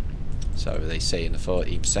 14. So they say in the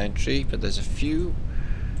 14th century, but there's a few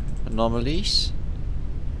anomalies.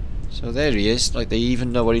 So there he is. Like, they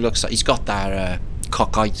even know what he looks like. He's got that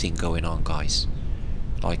cockeyed thing going on, guys.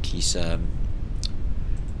 Like he's if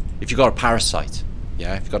you've got a parasite,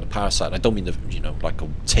 yeah. If you've got a parasite, I don't mean the, you know, like a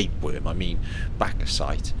tapeworm. I mean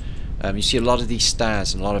bacchocyte. You see a lot of these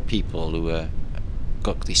stars and a lot of people who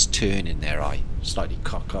got this turn in their eye, slightly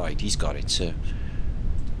cockeyed. He's got it too.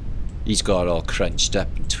 He's got it all crunched up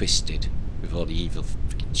and twisted with all the evil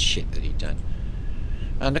fucking shit that he'd done.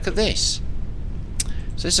 And look at this.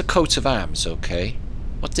 So this is a coat of arms, okay?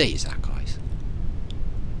 What day is that, guys?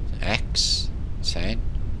 X, 10,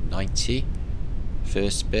 90,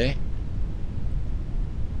 first bit,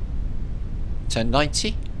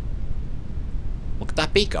 1090. What could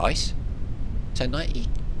that be, guys? 1090.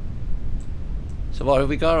 So what have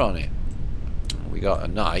we got on it? We got a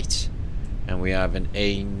knight, and we have an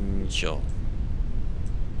angel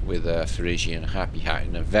with a Parisian happy hat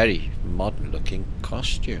in a very modern looking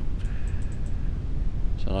costume.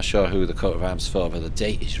 So I'm not sure who the coat of arms for, but the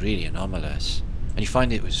date is really anomalous. And you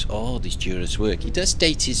find it was all these Durer's work. He does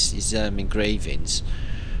date his engravings,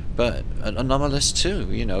 but anomalous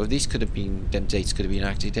too. You know, these could have been, them dates could have been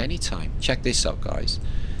acted any time. Check this out, guys.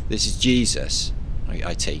 This is Jesus,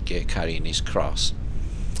 I take it, carrying his cross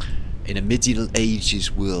in a Middle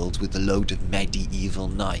Ages world with a load of medieval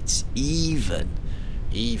knights. Even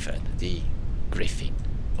the griffin,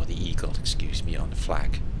 or the eagle, excuse me, on the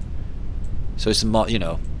flag. So it's a you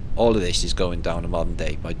know, all of this is going down a modern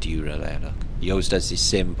day by Durer there, look. He always does this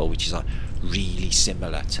symbol which is like really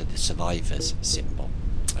similar to the survivors symbol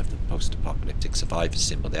of the post-apocalyptic survivors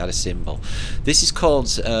symbol. They had a symbol. This is called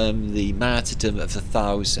the Martyrdom of the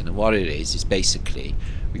Thousand, and what it is basically,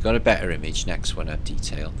 we got a better image, next one up,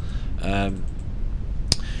 detail.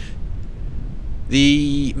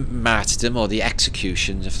 The martyrdom, or the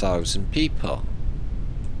execution of 1,000 people,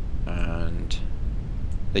 and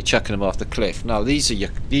they chucking them off the cliff. Now these are your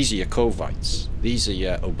Covites, these are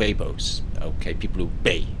your Obebos, okay, people who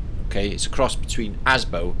obey. Okay, it's a cross between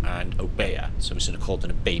Asbo and Obeya, so it's called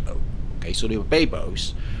an Obebo. Okay, so the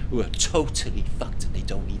Obebos, who are totally fucked and they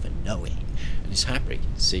don't even know it, and it's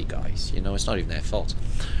heartbreaking to see, guys. You know, it's not even their fault.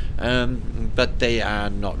 But they are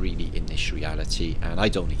not really in this reality, and I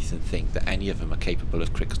don't even think that any of them are capable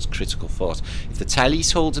of critical thought. If the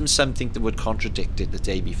tellies told them something that would contradict it the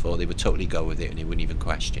day before, they would totally go with it and they wouldn't even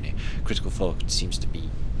question it. Critical thought seems to be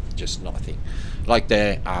just not a thing. Like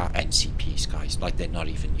there are NCPs, guys, like they're not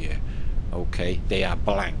even here. Okay, they are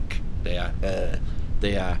blank. They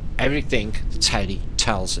are everything the telly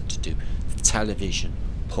tells them to do. The television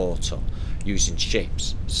portal, using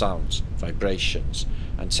shapes, sounds, vibrations,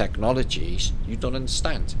 and technologies you don't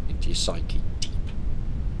understand into your psyche deep,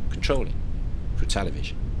 controlling through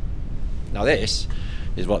television. Now this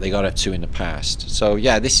is what they got up to in the past. So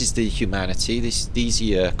yeah, this is the humanity. These are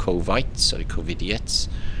your Covites, or Covidiots,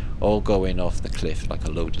 all going off the cliff like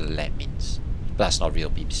a load of lemmings. But that's not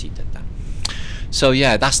real. BBC did that. So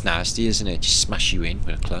yeah, that's nasty, isn't it? Just smash you in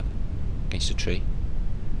with a club against a tree,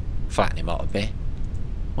 flatten him out a bit.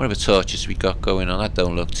 Whatever torches we got going on, that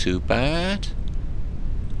don't look too bad.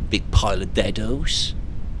 Big pile of deados,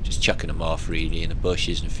 just chucking them off really in the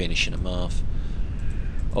bushes and finishing them off.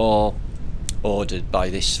 Or ordered by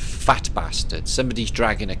this fat bastard. Somebody's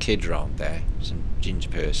dragging a kid around there, some ginger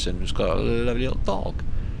person who's got a lovely little dog.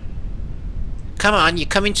 Come on, you're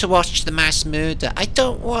coming to watch the mass murder. I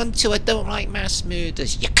don't want to, I don't like mass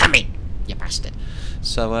murders. You're coming, you bastard.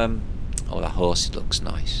 So oh, that horse looks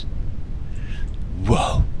nice.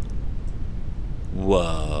 Whoa.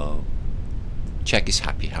 Whoa. Check his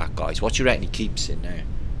happy hat, guys. What do you reckon he keeps in there?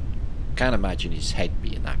 Can't imagine his head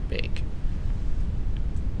being that big.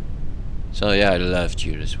 So yeah, I love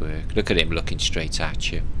Durer's work. Look at him looking straight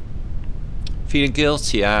at you. Feeling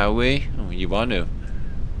guilty, are we? Oh, you want to?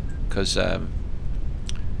 Because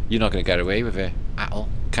you're not going to get away with it at all.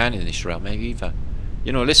 Can in this realm, maybe either.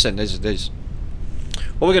 You know, listen, there's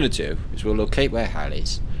what we're going to do is we'll locate where hell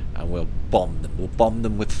is, and we'll bomb them. We'll bomb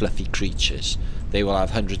them with fluffy creatures. They will have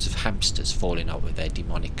hundreds of hamsters falling out of their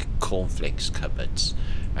demonic cornflakes cupboards,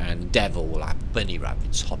 and the devil will have bunny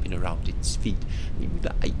rabbits hopping around its feet.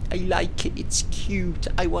 I like it, it's cute,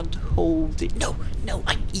 I want to hold it. No,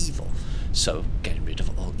 I'm evil. So getting rid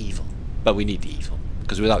of all evil. But we need the evil,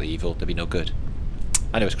 because without the evil there'll be no good.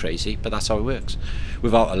 I know it's crazy, but that's how it works.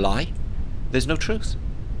 Without a lie, there's no truth.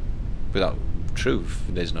 Without truth,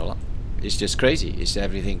 there's no lie. It's just crazy. It's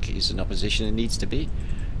everything is in opposition and needs to be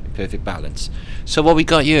in perfect balance. So what we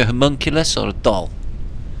got here, homunculus or a doll?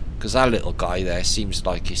 Because that little guy there seems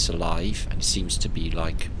like it's alive, and it seems to be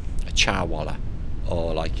like a charwalla,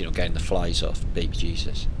 or like, you know, getting the flies off baby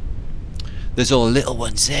Jesus. There's all little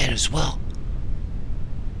ones there as well.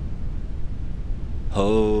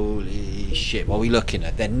 Holy shit, what are we looking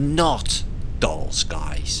at? They're not dolls,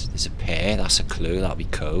 guys. There's a pair, that's a clue, that'll be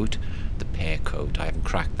code. The pair code, I haven't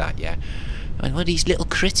cracked that yet. And what are these little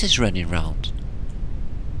critters running around?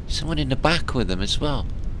 Someone in the back with them as well.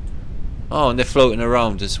 Oh, and they're floating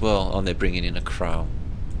around as well. Oh, and they're bringing in a crown.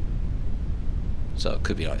 So it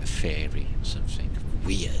could be like a fairy or something.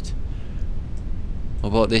 Weird. What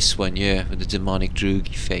about this one, yeah, with the demonic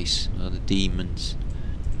droogie face? Oh, the demons.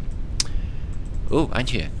 Oh, and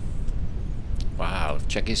here. Wow,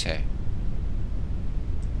 check his hair.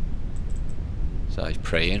 So he's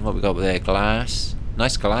praying. What we got with there? Glass.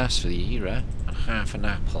 Nice glass for the era. And half an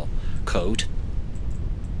apple. Code.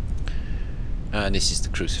 And this is the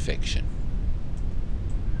crucifixion,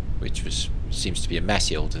 which seems to be a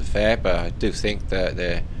messy old affair, but I do think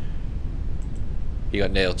that he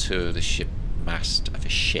got nailed to the ship mast of a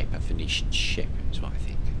ship, a Phoenician ship, is what I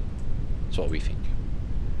think. That's what we think.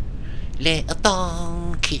 Little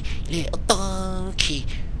donkey, little donkey.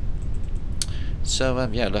 So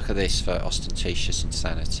yeah, look at this for ostentatious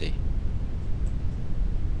insanity.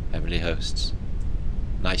 Emily hosts.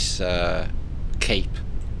 Nice cape.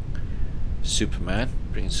 Superman,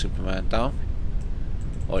 bringing Superman down,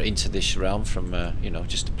 or into this realm from you know,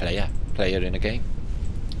 just a player in a game.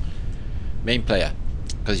 Main player,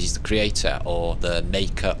 because he's the creator or the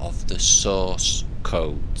maker of the source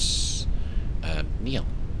codes. Neo.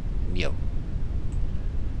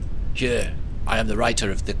 Here, I am the writer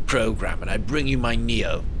of the program, and I bring you my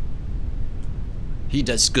Neo. He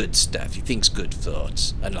does good stuff. He thinks good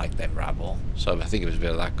thoughts, unlike them rabble. So I think it was a bit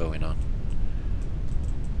of that going on.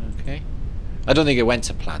 Okay. I don't think it went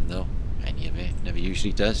to plan though. Any of it never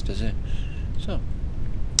usually does it? So,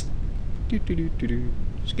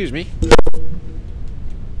 excuse me.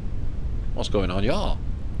 What's going on, y'all?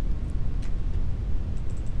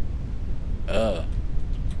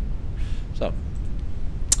 So,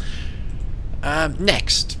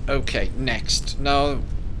 next. Okay, next. Now, I'm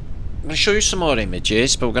gonna show you some more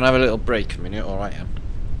images, but we're gonna have a little break a minute. All right,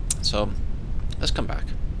 so let's come back.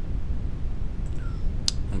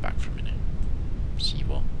 Come back for a minute. See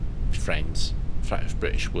what friends, flat of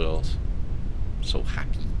British world. So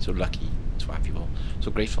happy, so lucky to have you all. So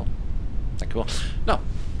grateful. Thank you all. Now,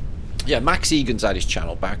 yeah, Max Igan's had his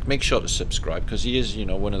channel back. Make sure to subscribe, because he is, you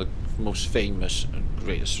know, one of the most famous and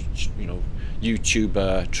greatest, you know,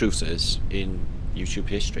 YouTuber truthers in YouTube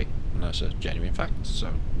history, and that's a genuine fact.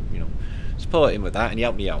 So, you know, support him with that, and he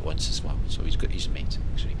helped me out once as well. So he's good. He's a mate,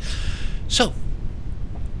 actually. So,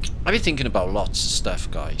 I've been thinking about lots of stuff,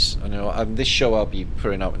 guys. I know this show I'll be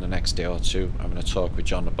putting out in the next day or two. I'm going to talk with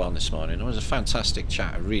John LeBon this morning. It was a fantastic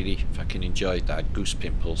chat. I really fucking enjoyed that. Goose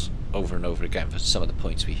pimples over and over again for some of the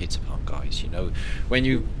points we hit upon, guys. You know, when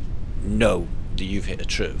you know that you've hit a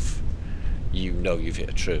truth, you know you've hit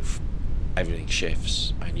a truth. Everything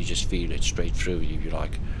shifts, and you just feel it straight through you. You're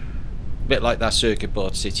like, a bit like that circuit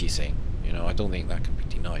board city thing. You know, I don't think that can be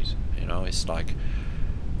denied. You know, it's like,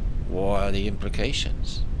 what are the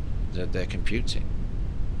implications that they're computing?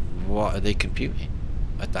 What are they computing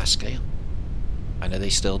at that scale? And are they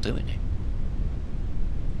still doing it?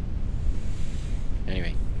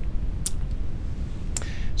 Anyway,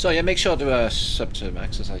 so yeah, make sure to sub to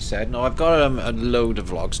Max, as I said. Now I've got a load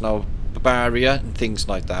of vlogs now. Bavaria and things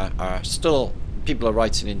like that are still, people are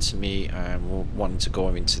writing into me and wanting to go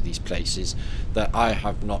into these places that I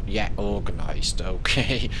have not yet organised.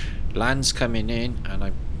 Okay, land's coming in, and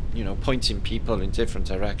I'm, you know, pointing people in different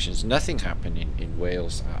directions. Nothing happening in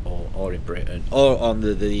Wales at all, or in Britain, or on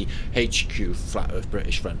the HQ flat Earth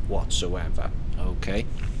British front whatsoever. Okay,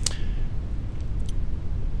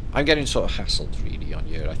 I'm getting sort of hassled really on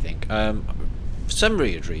here, I think. For some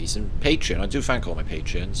weird reason, Patreon, I do thank all my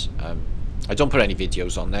Patreons. I don't put any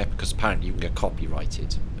videos on there because apparently you can get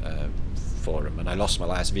copyrighted for them, and I lost my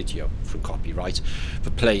last video through copyright for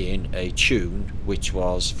playing a tune which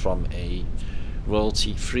was from a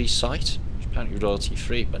royalty-free site, which apparently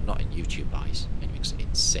royalty-free, but not in YouTube eyes. Anyway, it's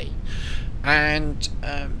insane. And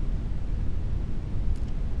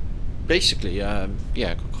basically, yeah,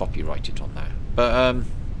 I got copyrighted on that. But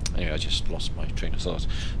anyway, I just lost my train of thought.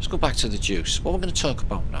 Let's go back to the juice. What we're going to talk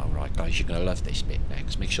about now, right, guys? You're going to love this bit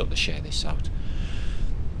next. Make sure to share this out.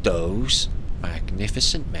 Those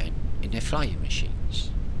magnificent men in their flying machines.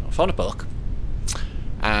 I found a book,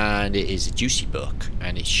 and it is a juicy book,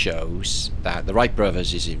 and it shows that the Wright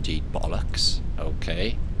brothers is indeed bollocks.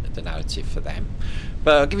 Okay, the narrative for them.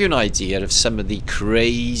 But I'll give you an idea of some of the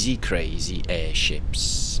crazy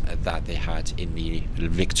airships that they had in the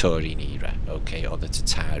Victorian era, okay, or the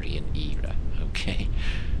Tartarian era, okay.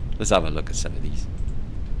 Let's have a look at some of these.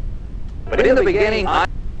 But in the beginning,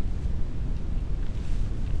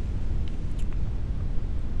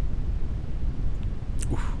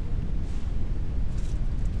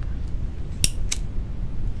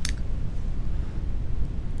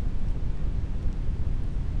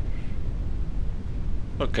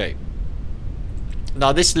 Okay.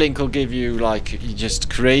 Now this link will give you like just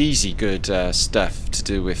crazy good stuff to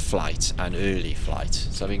do with flight and early flight.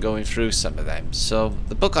 So I've been going through some of them. So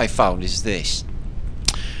the book I found is this,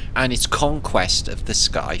 and it's Conquest of the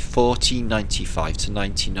Sky, 1495 to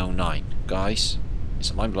 1909. Guys,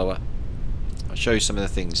 it's a mind blower. I'll show you some of the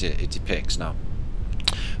things it depicts now.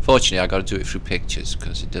 Unfortunately, I got to do it through pictures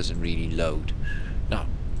because it doesn't really load. No.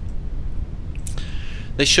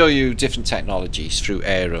 They show you different technologies through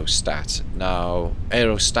aerostat. Now,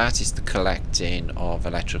 aerostat is the collecting of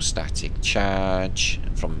electrostatic charge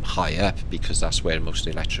from high up, because that's where most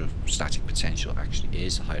of the electrostatic potential actually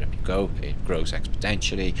is. The higher up you go, it grows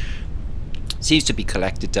exponentially. It seems to be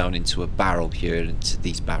collected down into a barrel here, into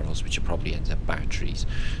these barrels, which are probably ends up batteries.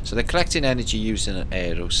 So they're collecting energy using an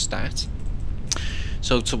aerostat.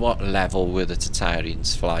 So to what level were the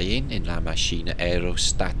Tartarians flying in La Machine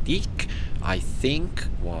Aerostatique? I think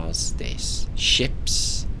was this,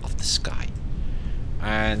 ships of the sky.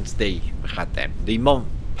 And they had them. The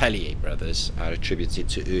Montpellier brothers are attributed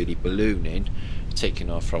to early ballooning, taking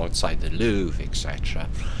off from outside the Louvre, etc.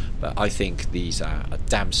 But I think these are a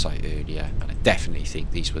damn sight earlier, and I definitely think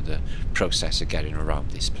these were the process of getting around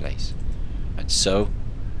this place. And so,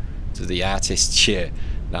 to the artists here.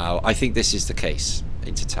 Now, I think this is the case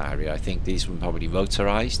in Tartaria. I think these were probably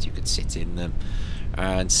motorized. You could sit in them.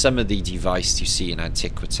 And some of the devices you see in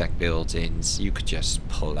antiquity buildings, you could just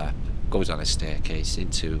pull up, go down a staircase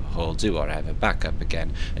into a hall, do whatever, back up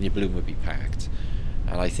again, and your balloon would be packed.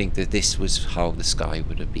 And I think that this was how the sky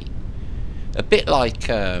would have been. A bit like,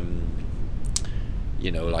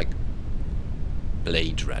 you know, like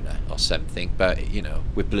Blade Runner or something, but, you know,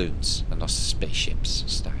 with balloons and not spaceships,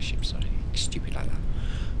 starships, or anything stupid like that.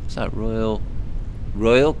 What's that?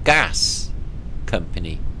 Royal Gas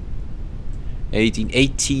Company.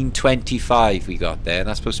 1825 we got there, and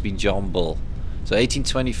that's supposed to be John Bull. So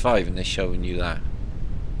 1825, and they're showing you that.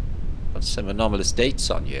 Got some anomalous dates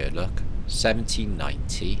on here, look.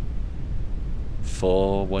 1790.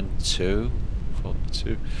 412.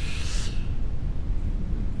 412.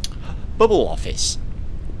 Bubble office.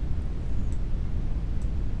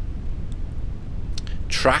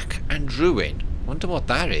 Track and ruin. Wonder what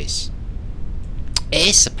that is.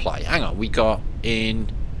 Air supply. Hang on, we got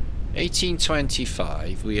in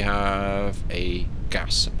 1825 we have a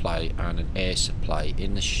gas supply and an air supply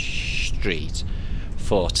in the street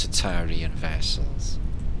for Tartarian vessels.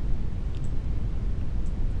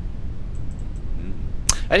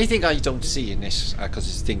 Anything I don't see in this, because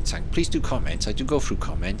it's a think tank, please do comment. I do go through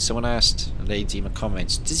comments. Someone asked a lady in the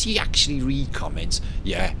comments, does he actually read comments?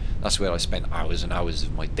 Yeah, that's where I spend hours and hours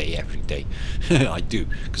of my day every day. I do,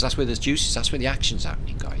 because that's where there's juices, that's where the action's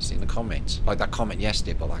happening, guys, in the comments. Like that comment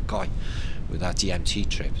yesterday about that guy with that DMT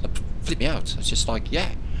trip. That flipped me out. It's just like,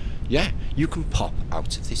 yeah, you can pop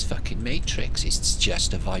out of this fucking matrix. It's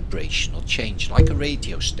just a vibrational change, like a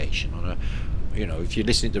radio station on a... You know, if you're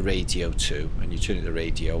listening to Radio 2 and you turn it to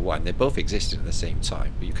Radio 1, they're both existing at the same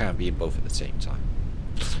time, but you can't be in both at the same time.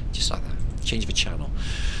 Just like that. Change of a channel.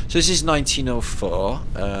 So this is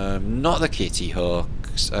 1904. Not the Kitty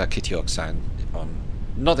Hawks, not the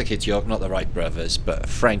Kitty Hawk, not the Wright brothers, but a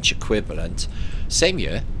French equivalent. Same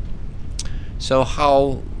year. So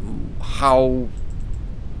how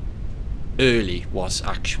early was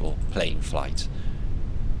actual plane flight?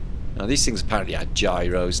 Now these things apparently had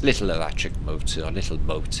gyros, little electric motor, or little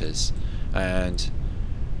motors, and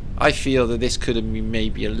I feel that this could have been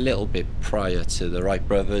maybe a little bit prior to the Wright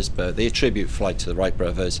brothers, but they attribute flight to the Wright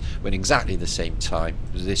brothers when exactly the same time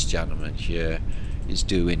as this gentleman here is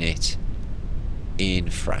doing it in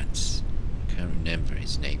France. Can't remember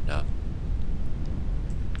his name now.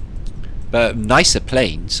 But nicer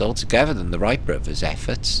planes altogether than the Wright brothers'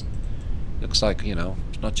 efforts. Looks like, you know,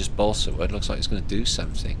 it's not just balsa wood, looks like it's going to do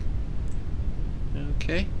something.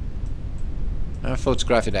 Okay.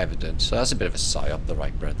 Photographic evidence. So that's a bit of a psyop, the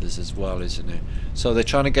Wright brothers as well, isn't it? So they're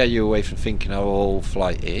trying to get you away from thinking how all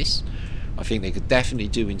flight is. I think they could definitely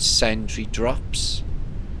do incendiary drops.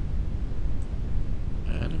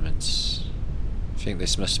 Elements. I think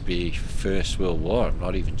this must be First World War. I'm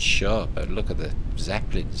not even sure, but look at the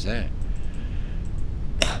Zeppelins there.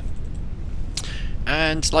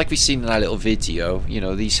 And like we've seen in that little video, you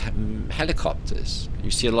know, these helicopters,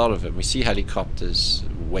 you see a lot of them. We see helicopters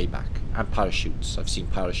way back, and parachutes. I've seen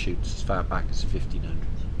parachutes as far back as the 1500s.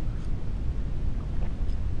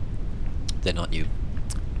 They're not new.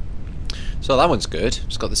 So that one's good.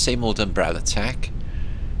 It's got the same old umbrella tech,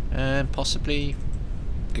 and possibly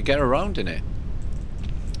could get around in it.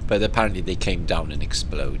 But apparently they came down and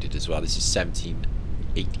exploded as well. This is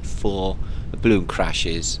 1784. The balloon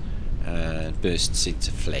crashes and bursts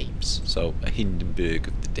into flames. So a Hindenburg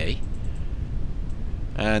of the day.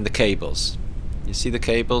 And the cables. You see the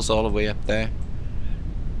cables all the way up there?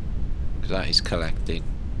 Because that is collecting.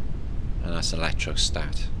 And that's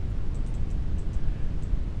electrostat.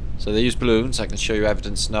 So they use balloons. I can show you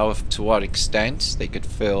evidence now of to what extent they could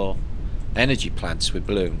fill energy plants with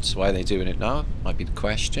balloons. Why are they doing it now? Might be the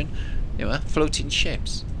question. You know, floating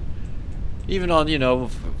ships. Even on, you know,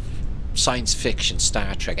 science fiction,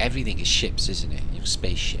 Star Trek, everything is ships, isn't it? You know,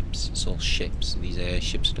 spaceships. It's all ships. These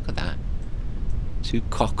airships. Look at that. 2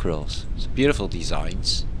 cockerels. It's beautiful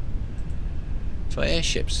designs for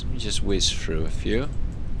airships. Let me just whiz through a few.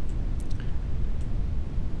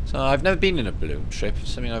 So I've never been in a balloon trip.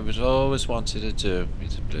 It's something I've always wanted to do.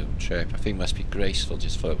 It's a balloon trip. I think it must be graceful,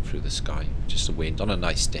 just floating through the sky. Just the wind on a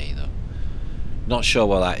nice day, though. Not sure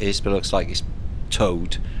what that is, but it looks like it's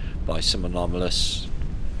towed by some anomalous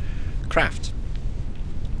craft.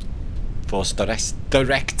 Force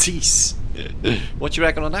directees. What do you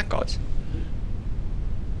reckon on that, guys?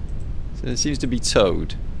 So it seems to be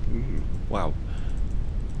towed. Wow.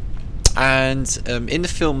 And in the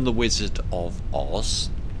film The Wizard of Oz,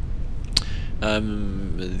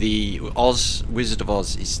 the Wizard of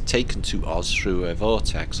Oz is taken to Oz through a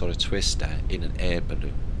vortex or a twister in an air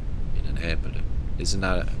balloon. Isn't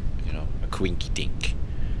that, you know, a quinky dink?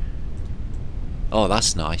 Oh,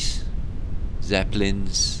 that's nice.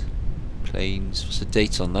 Zeppelins, planes. What's the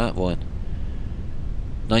date on that one?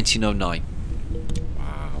 1909.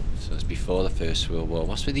 Wow. So it's before the First World War.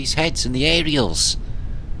 What's with these heads and the aerials?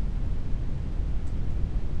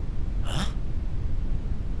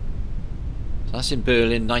 That's in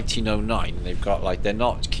Berlin, 1909, and they've got, like, they're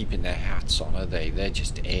not keeping their hats on, are they? They're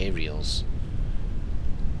just aerials.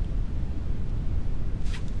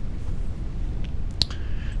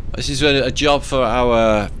 This is a job for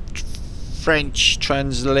our French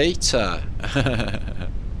translator.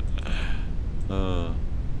 Oh.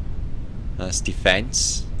 That's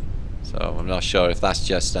defense. So I'm not sure if that's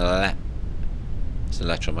just it's an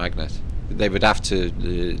electromagnet. They would have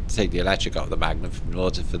to take the electric out of the magnet in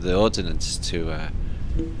order for the ordnance to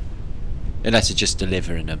unless it's just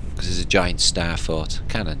delivering them, because there's a giant star fort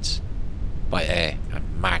cannons by air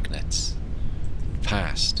and magnets in the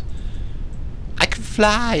past. I can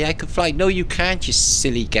fly. No, you can't, you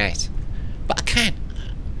silly git. But I can.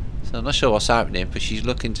 So I'm not sure what's happening, but she's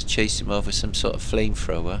looking to chase him over some sort of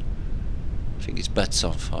flamethrower. I think his butt's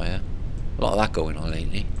on fire. A lot of that going on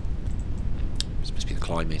lately. This must be the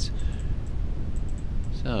climate.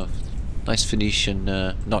 So, nice Phoenician,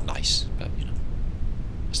 not nice, but, you know,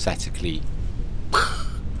 aesthetically.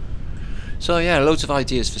 So yeah, loads of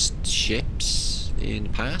ideas for ships in the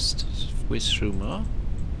past. Whiz through more.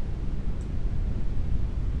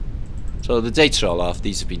 So the dates are all off.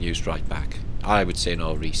 These have been used right back. I would say in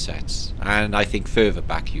all resets. And I think further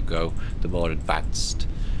back you go, the more advanced,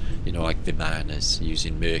 you know, like Vimanas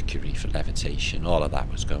using mercury for levitation. All of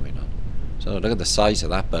that was going on. So look at the size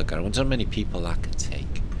of that bugger. I wonder how many people that could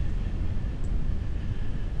take.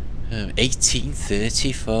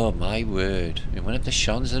 1834, my word. It went up the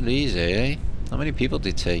Champs-Élysées, eh? How many people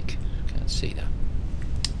did it take? Can't see that.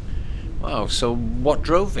 Wow, so what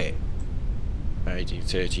drove it?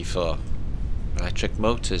 1834. Electric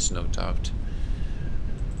motors, no doubt.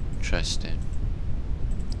 Interesting.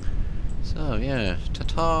 So yeah,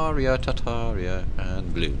 Tartaria,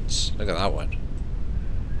 and balloons. Look at that one.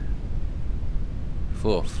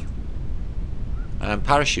 4th. And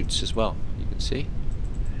parachutes as well, you can see.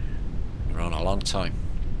 We're on a long time.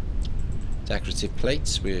 Decorative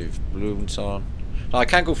plates with balloons on. Now I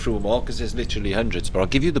can't go through them all because there's literally hundreds, but I'll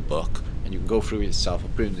give you the book and you can go through it yourself. I'll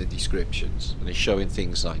put in the descriptions. And they're showing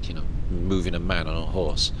things like, you know, moving a man on a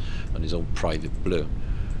horse on his own private balloon.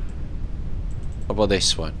 What about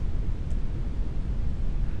this one?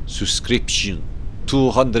 Subscription.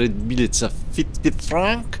 200 minutes of 50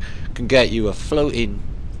 franc can get you a floating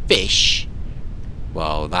fish.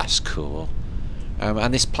 Wow, that's cool.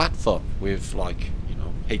 And this platform with, like, you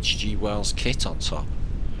know, H.G. Wells kit on top.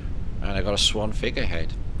 And I got a swan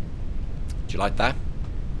figurehead. Do you like that?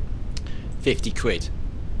 50 quid.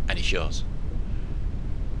 And it's yours.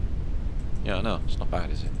 Yeah, no, it's not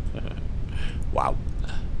bad, is it? Wow.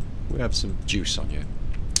 We have some juice on you.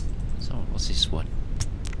 So, what's this one?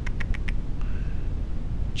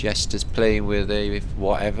 Jesters playing with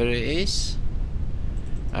whatever it is.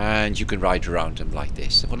 And you can ride around them like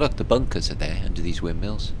this. Well, look, the bunkers are there under these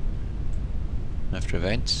windmills. After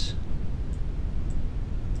events.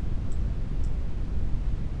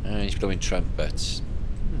 And he's blowing trumpets.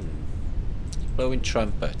 Blowing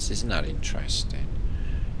trumpets, isn't that interesting?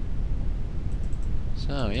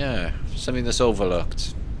 So yeah, something that's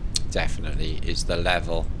overlooked definitely is the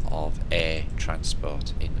level of air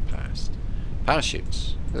transport in the past.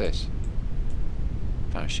 Parachutes, look at this.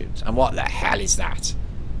 Parachutes. And what the hell is that?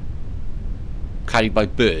 Carried by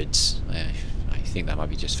birds. I think that might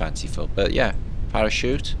be just fanciful, but yeah,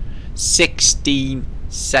 parachute.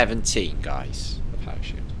 1617, guys. The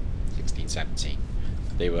parachute. 1617.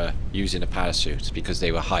 They were using a parachute because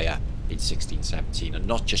they were higher in 1617 and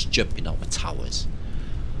not just jumping out of towers.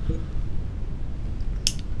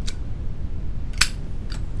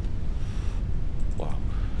 Wow.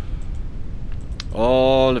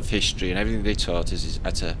 All of history and everything they taught us is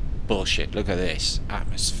utter bullshit. Look at this.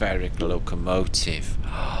 Atmospheric locomotive.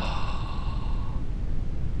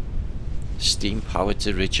 Steam-powered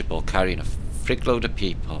dirigible carrying a frig load of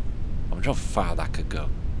people. I wonder how far that could go.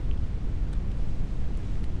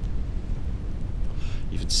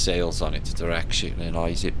 Even sails on it to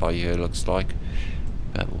directionalise it by here, looks like.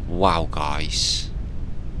 But wow, guys.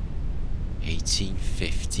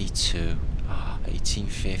 1852.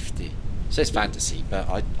 1850. It says fantasy, but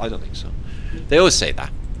I don't think so. They always say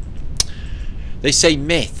that. They say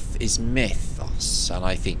myth is mythos, and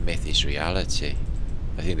I think myth is reality.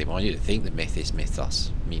 I think they want you to think that myth is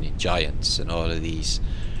mythos, meaning giants and all of these,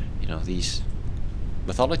 you know, these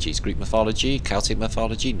mythologies, Greek mythology, Celtic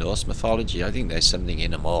mythology, Norse mythology. I think there's something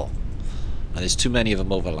in them all, and there's too many of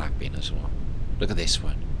them overlapping as well. Look at this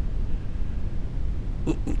one.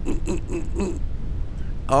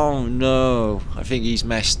 Oh no, I think he's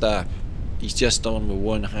messed up. He's just on with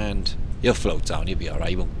one hand. He'll float down, he'll be alright,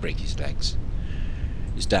 he won't break his legs.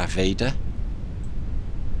 There's Darth Vader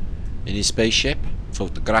in his spaceship.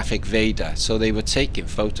 Photographic Vader. So they were taking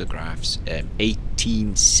photographs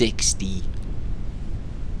 1860.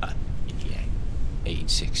 Yeah,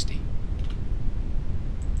 1860.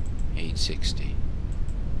 1860.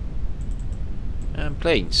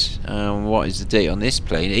 Planes. What is the date on this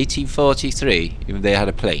plane? 1843. Even they had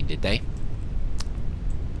a plane, did they?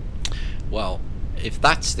 Well, if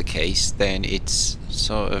that's the case, then it's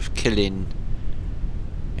sort of killing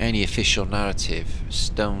any official narrative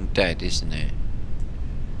stone dead, isn't it?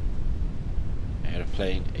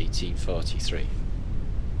 Aeroplane 1843.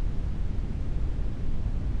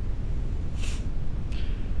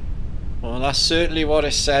 Well, that's certainly what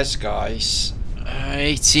it says, guys.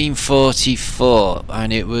 1844,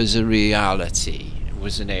 and it was a reality. It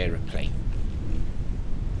was an aeroplane.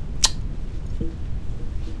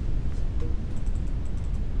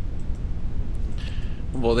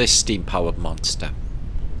 Well, this steam-powered monster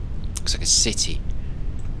looks like a city.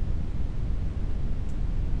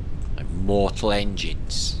 Mortal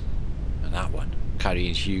engines, and that one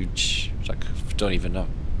carrying huge, it's like, I don't even know,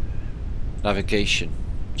 navigation,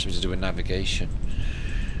 something to do with navigation.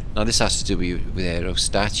 Now this has to do with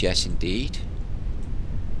aerostat, yes indeed.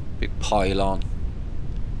 Big pylon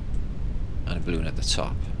and a balloon at the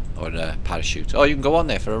top, or a parachute. Oh, you can go on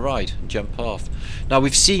there for a ride and jump off. Now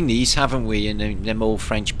we've seen these, haven't we, in them old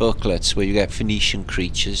French booklets where you get Phoenician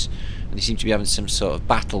creatures, and they seem to be having some sort of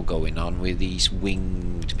battle going on with these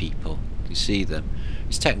winged people. You see them.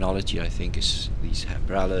 It's technology, I think. It's these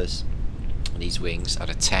umbrellas and these wings are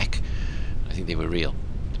a tech. I think they were real.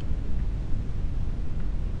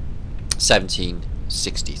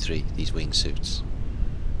 1763. These wingsuits.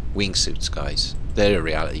 Wingsuits, guys. They're a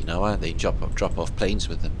reality now, aren't they? Drop off planes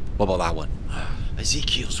with them. What about that one?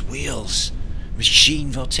 Ezekiel's wheels. Machine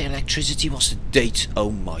voltage electricity. What's the date?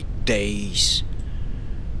 Oh my days.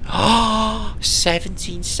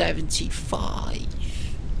 1775.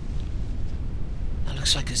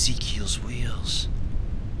 Looks like Ezekiel's wheels.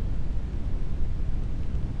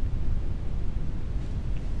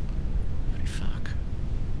 Holy fuck.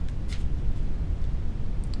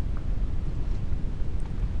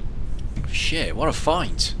 Shit, what a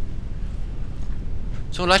find.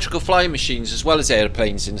 So electrical flying machines as well as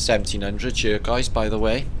airplanes in the 1700s here, guys, by the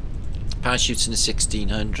way. Parachutes in the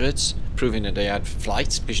 1600s, proving that they had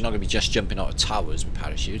flights, because you're not going to be just jumping out of towers with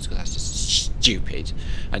parachutes, because that's just stupid.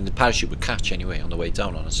 And the parachute would catch anyway on the way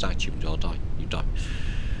down on a statue, and you'll die. You die.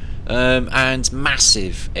 And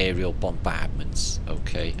massive aerial bombardments,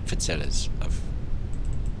 okay, flotillas of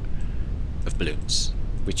balloons,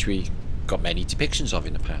 which we got many depictions of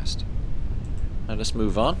in the past. Now let's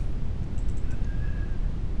move on.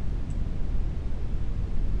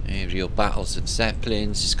 Aerial battles of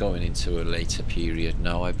zeppelins is going into a later period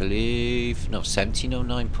now, I believe. No,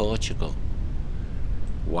 1709 Portugal.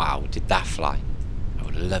 Wow, did that fly? I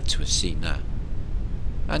would have loved to have seen that.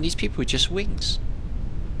 And these people were just wings.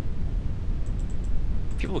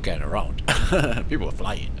 People were getting around. People were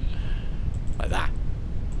flying. Like that.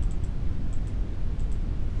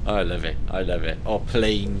 I love it. I love it. Or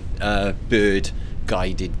plane bird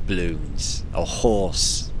guided balloons. Or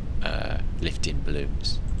horse lifting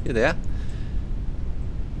balloons. Here they are.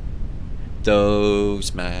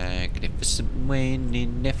 Those magnificent men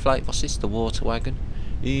in their flight. What's this? The water wagon?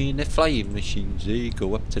 In their flying machines, they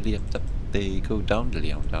go up to the up, they go down to the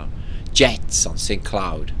down. Jets on St.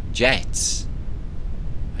 Cloud. Jets.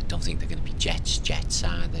 I don't think they're going to be jets,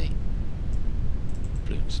 are they?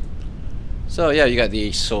 Balloons. So yeah, you got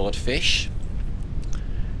the swordfish.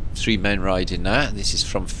 3 men riding that. This is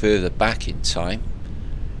from further back in time,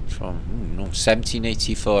 from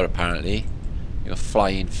 1784 apparently. You got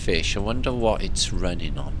flying fish. I wonder what it's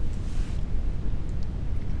running on.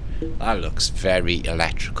 That looks very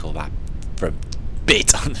electrical, that front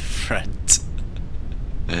bit on the front.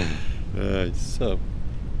 So,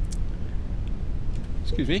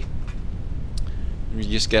 excuse me. Let me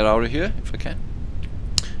just get out of here if I can.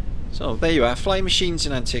 So there you are, flying machines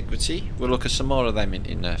in antiquity. We'll look at some more of them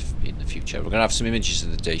in the future. We're going to have some images of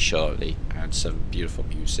the day shortly and some beautiful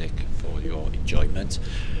music for your enjoyment.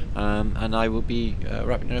 And I will be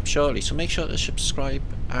wrapping it up shortly. So make sure to subscribe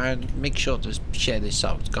and make sure to share this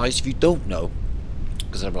out, guys. If you don't know,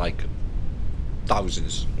 because I'm like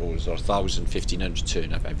thousands or 1,000, 1,500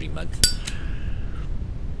 turn up every month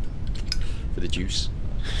for the juice.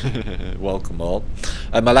 Welcome all.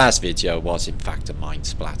 My last video was in fact a mind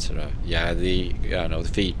splatterer. Yeah, the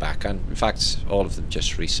feedback, and in fact all of them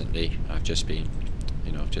just recently, I've just been,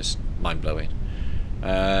 just mind blowing.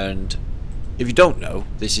 And if you don't know,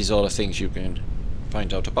 this is all the things you can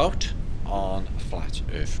find out about on Flat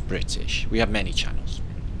Earth British. We have many channels.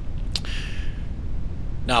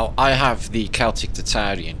 Now, I have the Celtic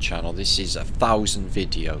Tartarian channel. This is 1,000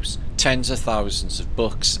 videos, tens of thousands of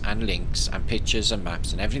books and links and pictures and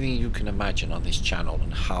maps and everything you can imagine on this channel,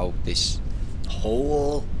 and how this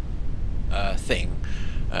whole thing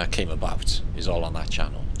came about is all on that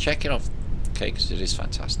channel. Check it out, okay, because it is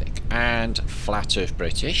fantastic. And Flat Earth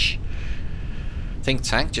British Think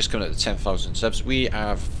Tank, just coming at the 10,000 subs. We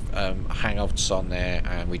have hangouts on there,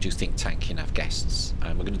 and we do think tanking, have guests,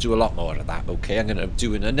 and we're going to do a lot more of that. Okay, I'm going to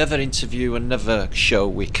do another interview, another show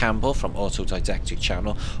with Campbell from Autodidactic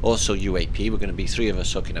channel, also UAP. We're going to be 3 of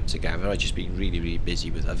us hooking up together. I've just been really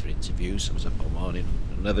busy with other interviews. I was up all morning,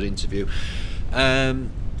 another interview,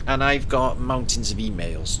 and I've got mountains of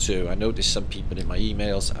emails too. I noticed some people in my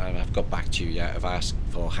emails, and I've got back to you yet, have asked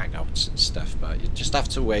for hangouts and stuff, but you just have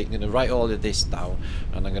to wait. I'm going to write all of this down,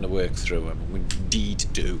 and I'm going to work through them. We indeed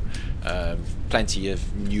do plenty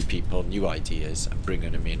of new people, new ideas, and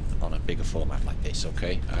bringing them in on a bigger format like this,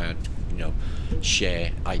 okay? And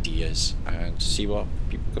share ideas and see what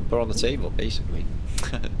people can put on the table, basically.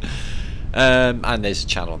 And there's a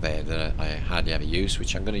channel there that I hardly ever use,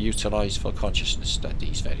 which I'm going to utilise for consciousness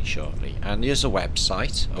studies very shortly. And here's a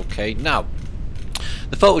website. Okay, now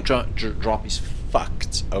the photo drop is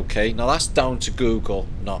fucked. Okay, now that's down to Google,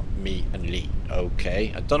 not me and Lee.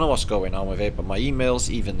 Okay, I don't know what's going on with it, but my emails,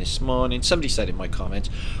 even this morning, somebody said in my comments,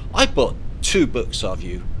 I bought 2 books of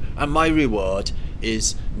you, and my reward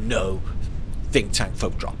is no think tank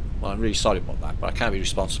photo drop. Well, I'm really sorry about that, but I can't be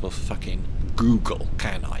responsible for fucking Google,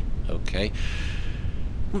 can I? Okay,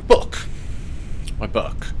 my book,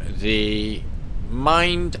 the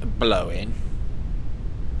mind blowing,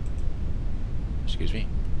 excuse me,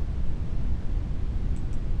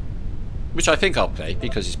 which I think I'll play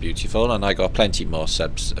because it's beautiful, and I got plenty more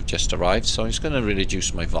subs have just arrived, so I'm just going to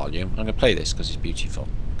reduce my volume. I'm going to play this because it's beautiful.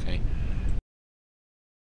 Okay.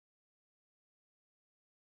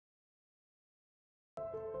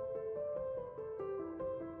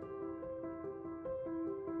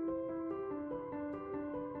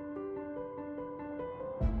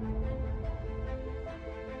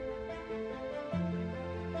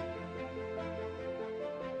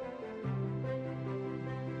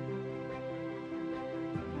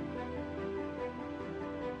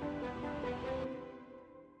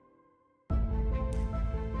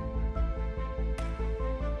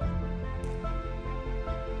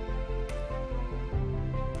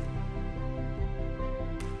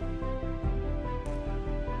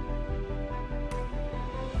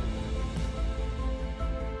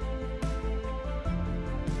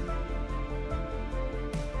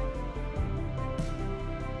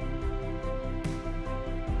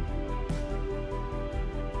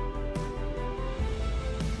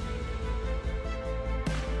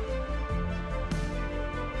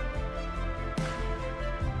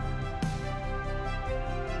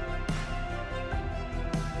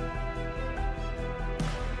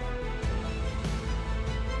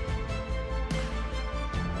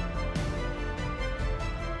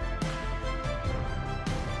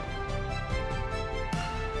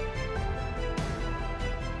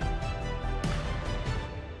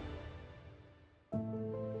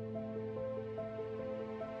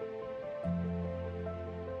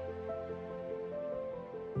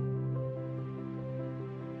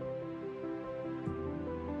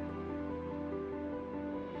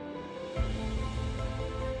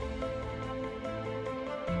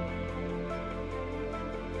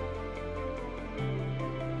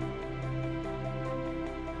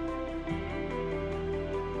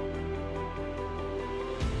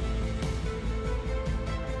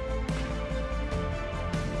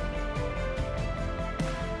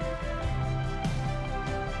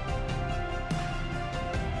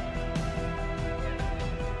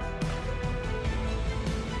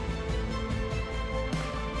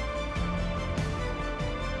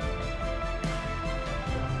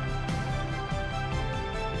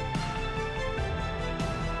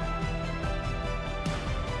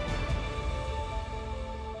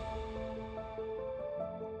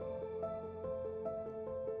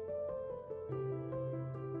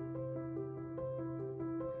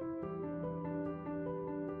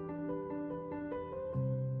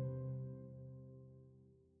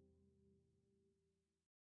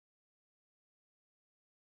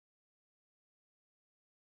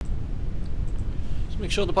 make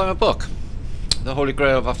sure to buy my book, The Holy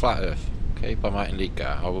Grail of a Flat Earth, okay, by Martin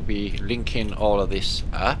Liga. I will be linking all of this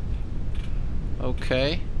up,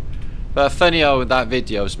 okay. But funny how that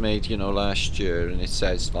video was made, you know, last year, and it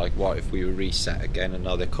says like, what if we were reset again, and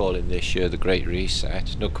now they're calling this year the Great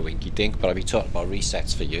Reset. No coinky dink, but I've been talking about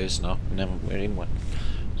resets for years now, and then we're in one.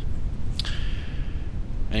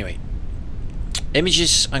 Anyway,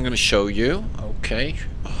 images I'm going to show you, okay.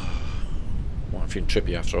 I'm feeling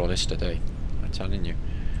trippy after all this today, I'm telling you.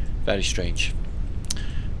 Very strange.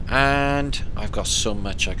 And I've got so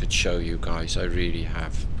much I could show you guys, I really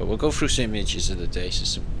have. But we'll go through some images of the day,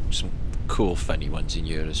 so some cool funny ones in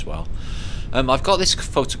here as well. I've got this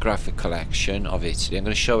photographic collection of Italy. I'm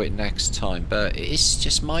going to show it next time, but it is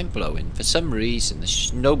just mind-blowing. For some reason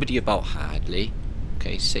there's nobody about hardly,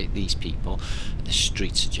 okay, say these people, and the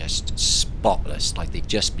streets are just spotless, like they've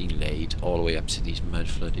just been laid all the way up to these mud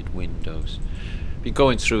flooded windows. Been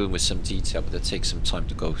going through them with some detail, but it'll take some time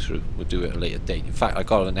to go through. We'll do it at a later date. In fact, I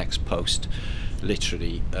got the next post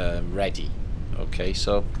literally ready. Okay,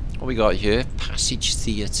 so what we got here, Passage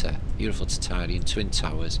Theatre, beautiful Tartarian, Twin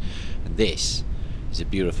Towers, and this is a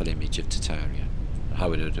beautiful image of Tartarian. How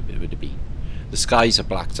would it be? The skies are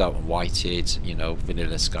blacked out and whited, you know,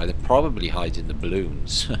 vanilla sky. They're probably hiding the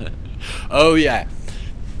balloons. Oh yeah,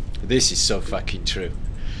 this is so fucking true.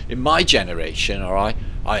 In my generation, alright,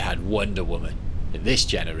 I had Wonder Woman. In this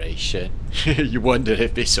generation, you wonder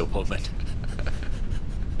if it's a woman.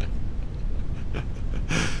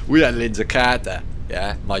 We had Linda Carter,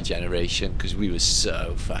 yeah, my generation, because we were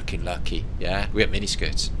so fucking lucky, yeah. We had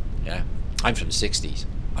miniskirts, yeah. I'm from the 60s.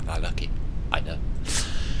 I'm not lucky, I know.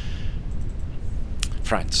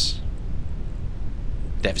 France.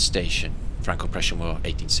 Devastation. Franco-Prussian War,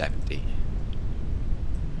 1870.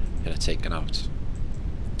 They're taken out.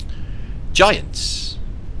 Giants.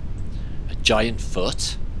 A giant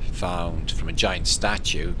foot found from a giant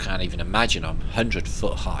statue, can't even imagine I'm 100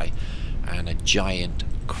 foot high, and a giant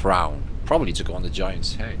crown, probably to go on the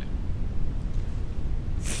giant's head.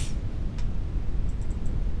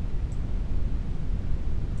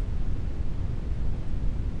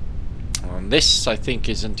 And this, I think,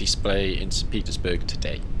 is on display in St. Petersburg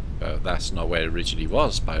today, but that's not where it originally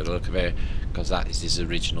was by the look of it, because that is his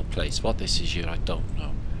original place. What this is here, I don't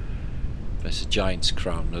know. But it's a giant's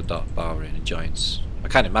crown, no doubt about it, a giant's... I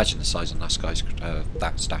can't imagine the size of that guy's,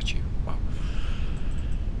 that statue. Wow.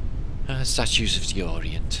 Statues of the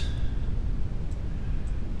Orient.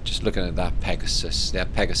 Just looking at that Pegasus. They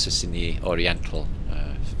have Pegasus in the Oriental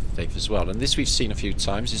faith as well. And this we've seen a few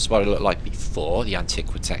times. This is what it looked like before, the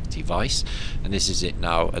antiquity device. And this is it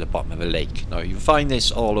now at the bottom of a lake. Now you find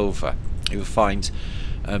this all over. You will find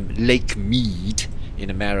Lake Mead in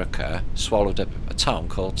America swallowed up a town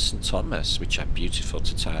called St. Thomas, which are beautiful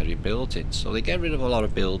Tartarian buildings. So they get rid of a lot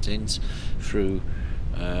of buildings through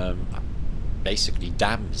basically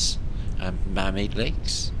dams and man-made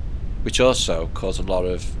lakes, which also cause a lot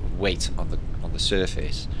of weight on the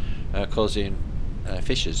surface, causing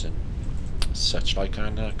fissures and such like,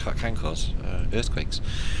 and can cause earthquakes.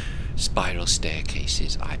 Spiral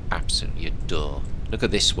staircases I absolutely adore. Look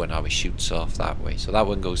at this one, how it shoots off that way. So that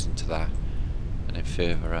one goes into that, and then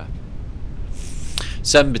further up.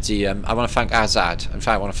 Somebody, I want to thank Azad. In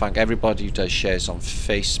fact, I want to thank everybody who does shares on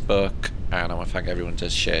Facebook, and I want to thank everyone who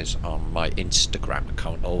does shares on my Instagram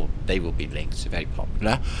account. Oh, they will be linked. They're very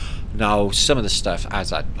popular. Now, some of the stuff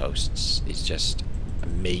Azad posts is just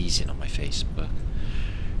amazing on my Facebook.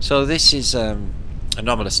 So this is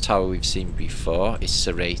anomalous tower we've seen before. It's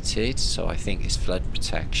serrated, so I think it's flood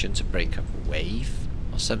protection to break up a wave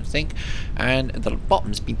or something. And the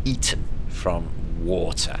bottom's been eaten from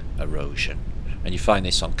water erosion. And you find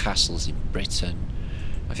this on castles in Britain.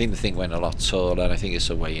 I think the thing went a lot taller, and I think it's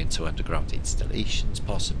a way into underground installations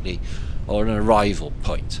possibly, or an arrival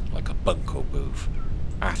point like a bunko booth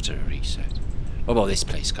after a reset. What about this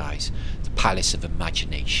place, guys? The Palace of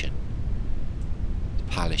Imagination. The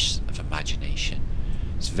Palace of Imagination.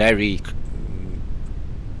 It's very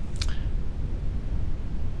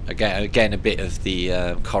again a bit of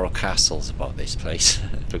the Coral Castles about this place.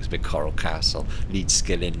 It looks a bit Coral Castle,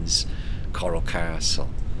 Leedskillings, Coral Castle.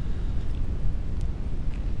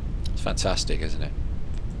 It's fantastic, isn't it?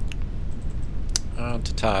 And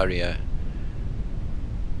Tartaria.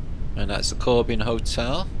 And that's the Corbin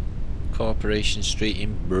Hotel, Corporation Street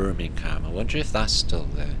in Birmingham. I wonder if that's still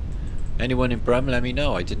there. Anyone in Brum, let me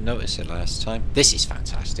know. I didn't notice it last time. This is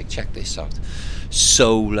fantastic. Check this out.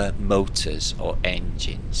 Solar motors or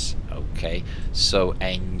engines. Okay, so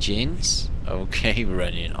engines, okay,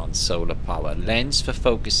 running on solar power. Lens for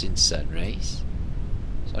focusing sun rays.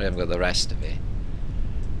 Sorry, I haven't got the rest of it.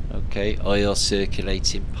 Okay, oil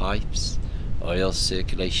circulating pipes. oil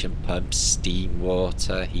circulation pumps, steam,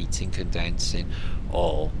 water, heating, condensing,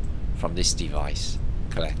 all from this device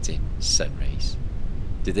collecting sun rays.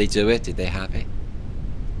 Did they do it? Did they have it?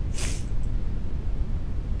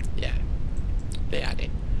 Yeah, they had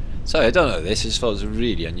it. So I don't know, this is thought was a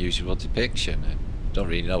really unusual depiction. I don't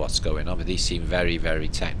really know what's going on, but these seem very, very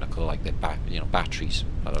technical, like they're batteries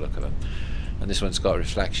by the look of them. And this one's got a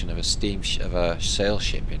reflection of a sail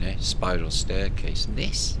ship in it, spiral staircase. And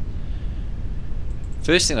this,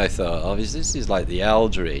 first thing I thought of is this is like the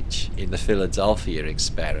Eldridge in the Philadelphia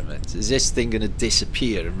experiment. Is this thing going to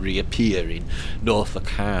disappear and reappear in Norfolk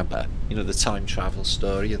Harbour? You know, the time travel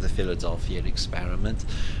story of the Philadelphia experiment.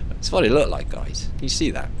 It's what it looked like, guys. Can you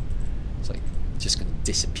see that? It's like just going to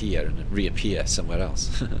disappear and reappear somewhere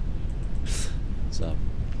else. So,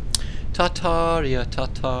 Tartaria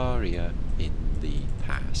in the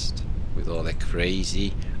past, with all their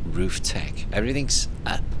crazy roof tech. Everything's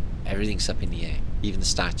up in the air. Even the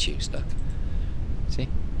statues, look. See?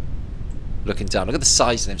 Looking down, look at the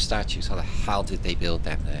size of them statues. How the hell did they build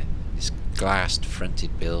them there? This glassed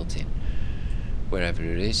fronted building, wherever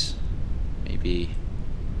it is, maybe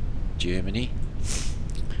Germany,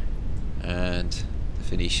 and the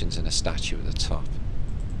Phoenicians and a statue at the top.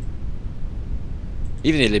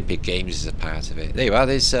 Even the Olympic Games is a part of it. There you are.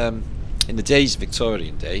 There's in the days,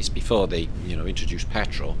 Victorian days, before they introduced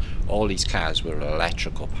petrol, all these cars were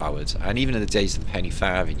electrical powered, and even in the days of the penny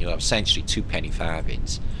farthing, you'll have essentially 2 penny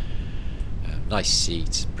farthings. Nice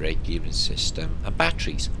seats, brake-even system, and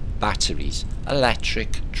batteries,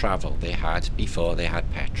 electric travel they had before they had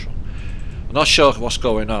petrol. I'm not sure what's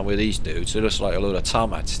going on with these dudes. They look like a load of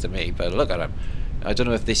tomats to me, but look at them. I don't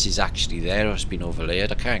know if this is actually there or it's been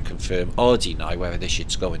overlaid. I can't confirm or deny whether this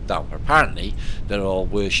shit's going down. But apparently, they're all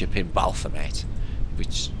worshipping Baphomet,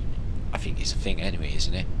 which I think is a thing anyway,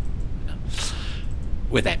 isn't it? No.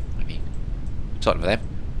 With them, I mean. Talking about them.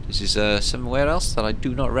 This is somewhere else that I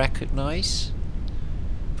do not recognise.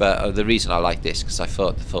 But the reason I like this, because I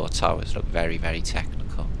thought the 4 towers look very, very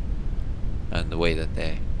technical. And the way that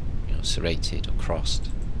they're serrated or crossed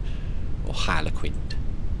or harlequined.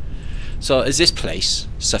 So has this place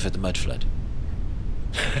suffered the mud flood?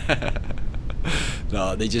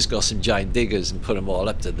 No, they just got some giant diggers and put them all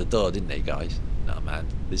up to the door, didn't they, guys? No, man,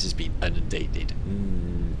 this has been inundated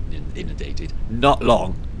not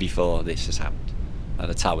long before this has happened, and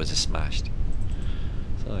the towers are smashed.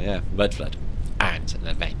 So yeah, mud flood and an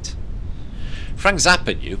event. Frank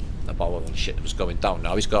Zappa knew about all the shit that was going down.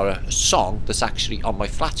 Now he's got a song that's actually on my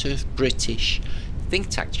Flat Earth British think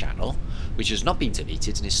tank channel, which has not been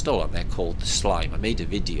deleted and is still on there, called The Slime. I made a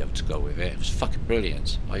video to go with it. It was fucking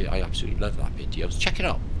brilliant. I absolutely love that video. Check it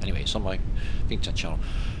out. Anyway, it's on my think tank channel.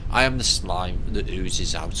 I am the slime that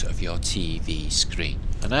oozes out of your TV screen.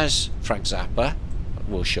 And as Frank Zappa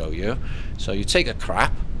will show you, so you take a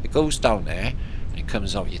crap, it goes down there, and it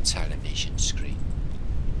comes out your television screen.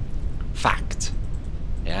 Fact.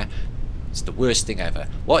 Yeah? It's the worst thing ever.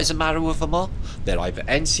 What is the matter with them all? They're either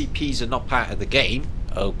NCPs are not part of the game,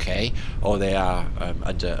 okay, or they are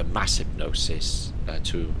under a massive hypnosis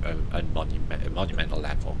to a monumental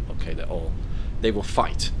level, okay. They will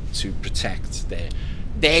fight to protect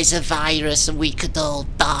there's a virus and we could all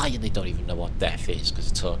die, and they don't even know what death is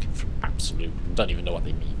because they're talking from absolute, don't even know what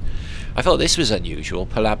they mean. I thought this was unusual.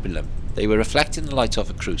 Palabulum. They were reflecting the light off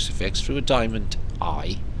a crucifix through a diamond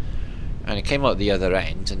eye, and it came out the other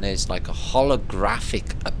end, and there's like a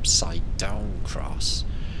holographic upside down cross,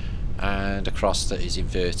 and a cross that is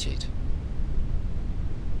inverted.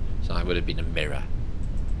 So that would have been a mirror.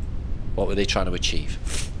 What were they trying to achieve?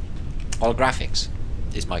 Holographics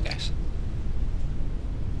is my guess.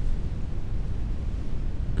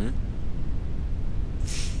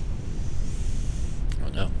 Oh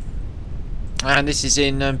no. And this is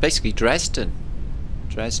in basically Dresden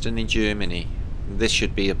in Germany. This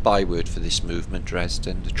should be a byword for this movement,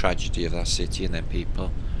 Dresden, the tragedy of that city and them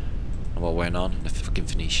people, and what went on, and the fucking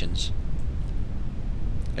Phoenicians.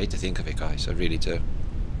 I hate to think of it, guys, I really do.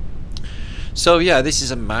 So yeah, this is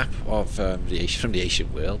a map of from the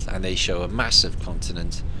ancient world, and they show a massive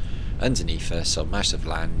continent underneath us, so massive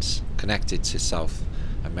lands connected to South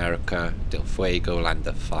America, Del Fuego, Land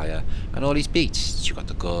of Fire, and all these beasts. You got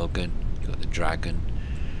the Gorgon, you got the Dragon,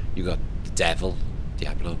 you got the Devil,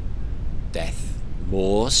 Diablo, Death,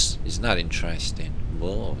 Moors. Isn't that interesting?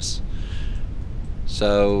 Moors.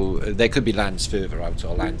 So there could be lands further out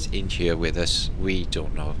or lands in here with us. We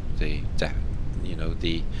don't know the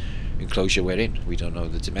enclosure we're in. We don't know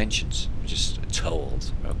the dimensions. We're just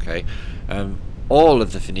told. Okay. All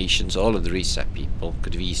of the Phoenicians, all of the reset people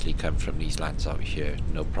could have easily come from these lands out here,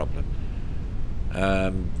 no problem.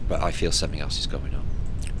 But I feel something else is going on.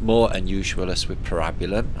 More unusual as with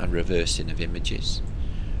parabolum and reversing of images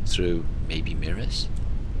through maybe mirrors.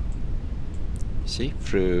 See,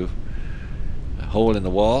 through a hole in the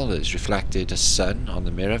wall that's reflected a sun on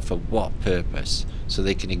the mirror. For what purpose? So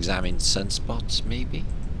they can examine sunspots, maybe?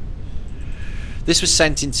 This was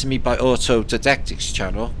sent in to me by Autodidactics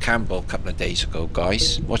channel, Campbell, a couple of days ago,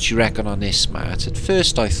 guys. What you reckon on this, Matt? At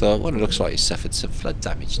first I thought, well, it looks like it suffered some flood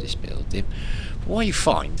damage, this building. But what you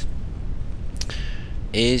find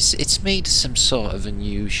is it's made some sort of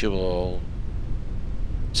unusual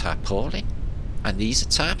tarpaulin. And these are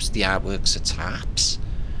taps, the artworks are taps.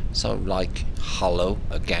 So like hollow,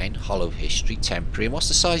 again, hollow history, temporary. And what's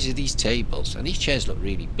the size of these tables? And these chairs look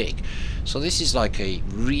really big. So this is like a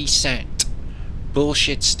reset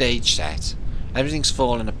bullshit stage set. Everything's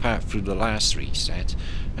fallen apart through the last reset,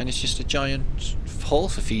 and it's just a giant hole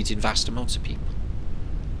for feeding vast amounts of people.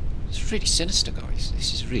 It's really sinister, guys.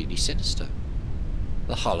 This is really sinister.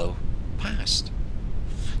 The hollow past.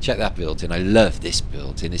 Check that building. I love this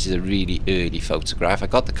building. This is a really early photograph. I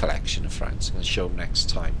got the collection in France. I'm going to show them next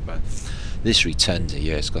time, but this rotunda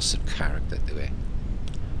here has got some character to it.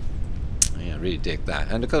 Yeah, I really dig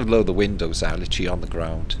that. And I've got to load the windows out, literally on the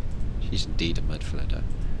ground. She's indeed a mud flooder.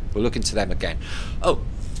 We'll look into them again. Oh,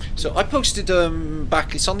 so I posted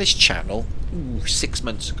back, it's on this channel, 6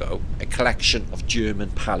 months ago, a collection of German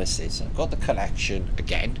palaces. I've got the collection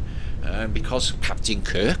again because Captain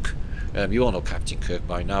Kirk, you all know Captain Kirk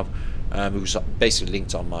by now, who's basically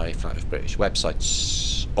linked on my Flat of British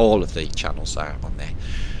websites. All of the channels are on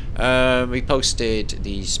there. We posted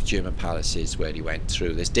these German palaces where he went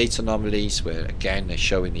through. There's date anomalies where again they're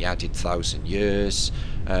showing the added 1,000 years,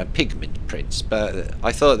 pigment prints, but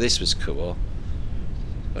I thought this was cool.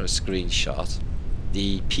 Got a screenshot,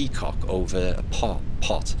 the peacock over a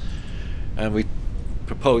pot, and we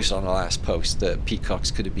proposed on the last post that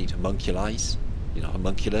peacocks could have been homunculus, you know,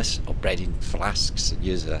 homunculus, or bred in flasks, and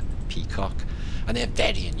here's a peacock, and they're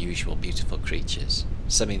very unusual, beautiful creatures,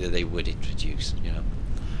 something that they would introduce, you know.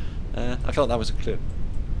 I felt that was a clue.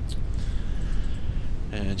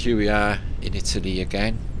 And here we are in Italy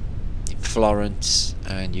again, in Florence,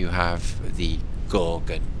 and you have the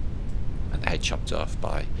Gorgon and the head chopped off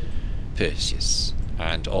by Perseus,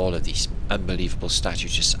 and all of these unbelievable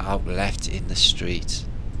statues just out left in the street.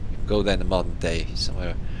 You can go there in the modern day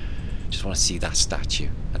somewhere. Just want to see that statue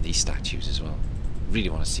and these statues as well. Really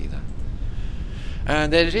want to see that.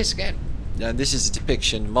 And there it is again. And this is a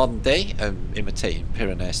depiction modern day, imitating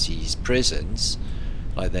Piranesi's prisons,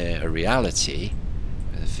 like they're a reality.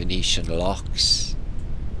 The Phoenician locks,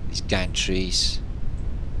 these gantries.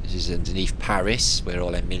 This is underneath Paris, where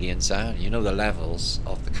all their millions are. You know the levels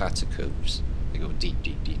of the catacombs. They go deep,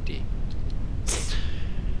 deep, deep, deep.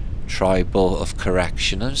 Tribal of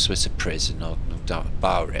Correctioners, so it's a prison, no doubt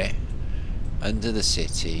about it. Under the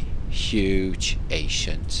city, huge,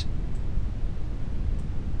 ancient.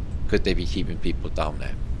 Could they be keeping people down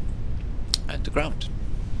there? Underground.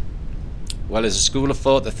 Well, there's a school of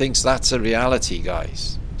thought that thinks that's a reality,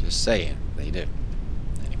 guys. Just saying, they do.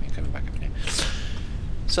 Anyway, coming back up here.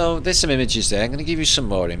 So there's some images there. I'm going to give you some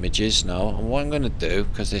more images now. And what I'm going to do,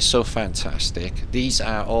 because they're so fantastic, these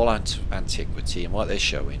are all antiquity, and what they're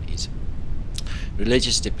showing is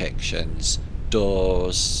religious depictions,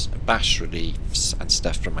 doors, bas-reliefs, and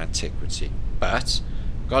stuff from antiquity. But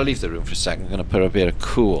I've got to leave the room for a second. I'm going to put a bit of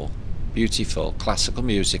cool, beautiful classical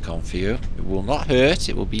music on for you. It will not hurt,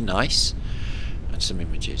 it will be nice, and some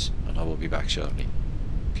images, and I will be back shortly.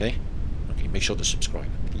 Okay, make sure to subscribe,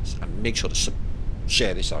 please, and make sure to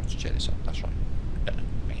share this out, that's right.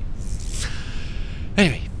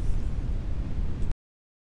 Anyway,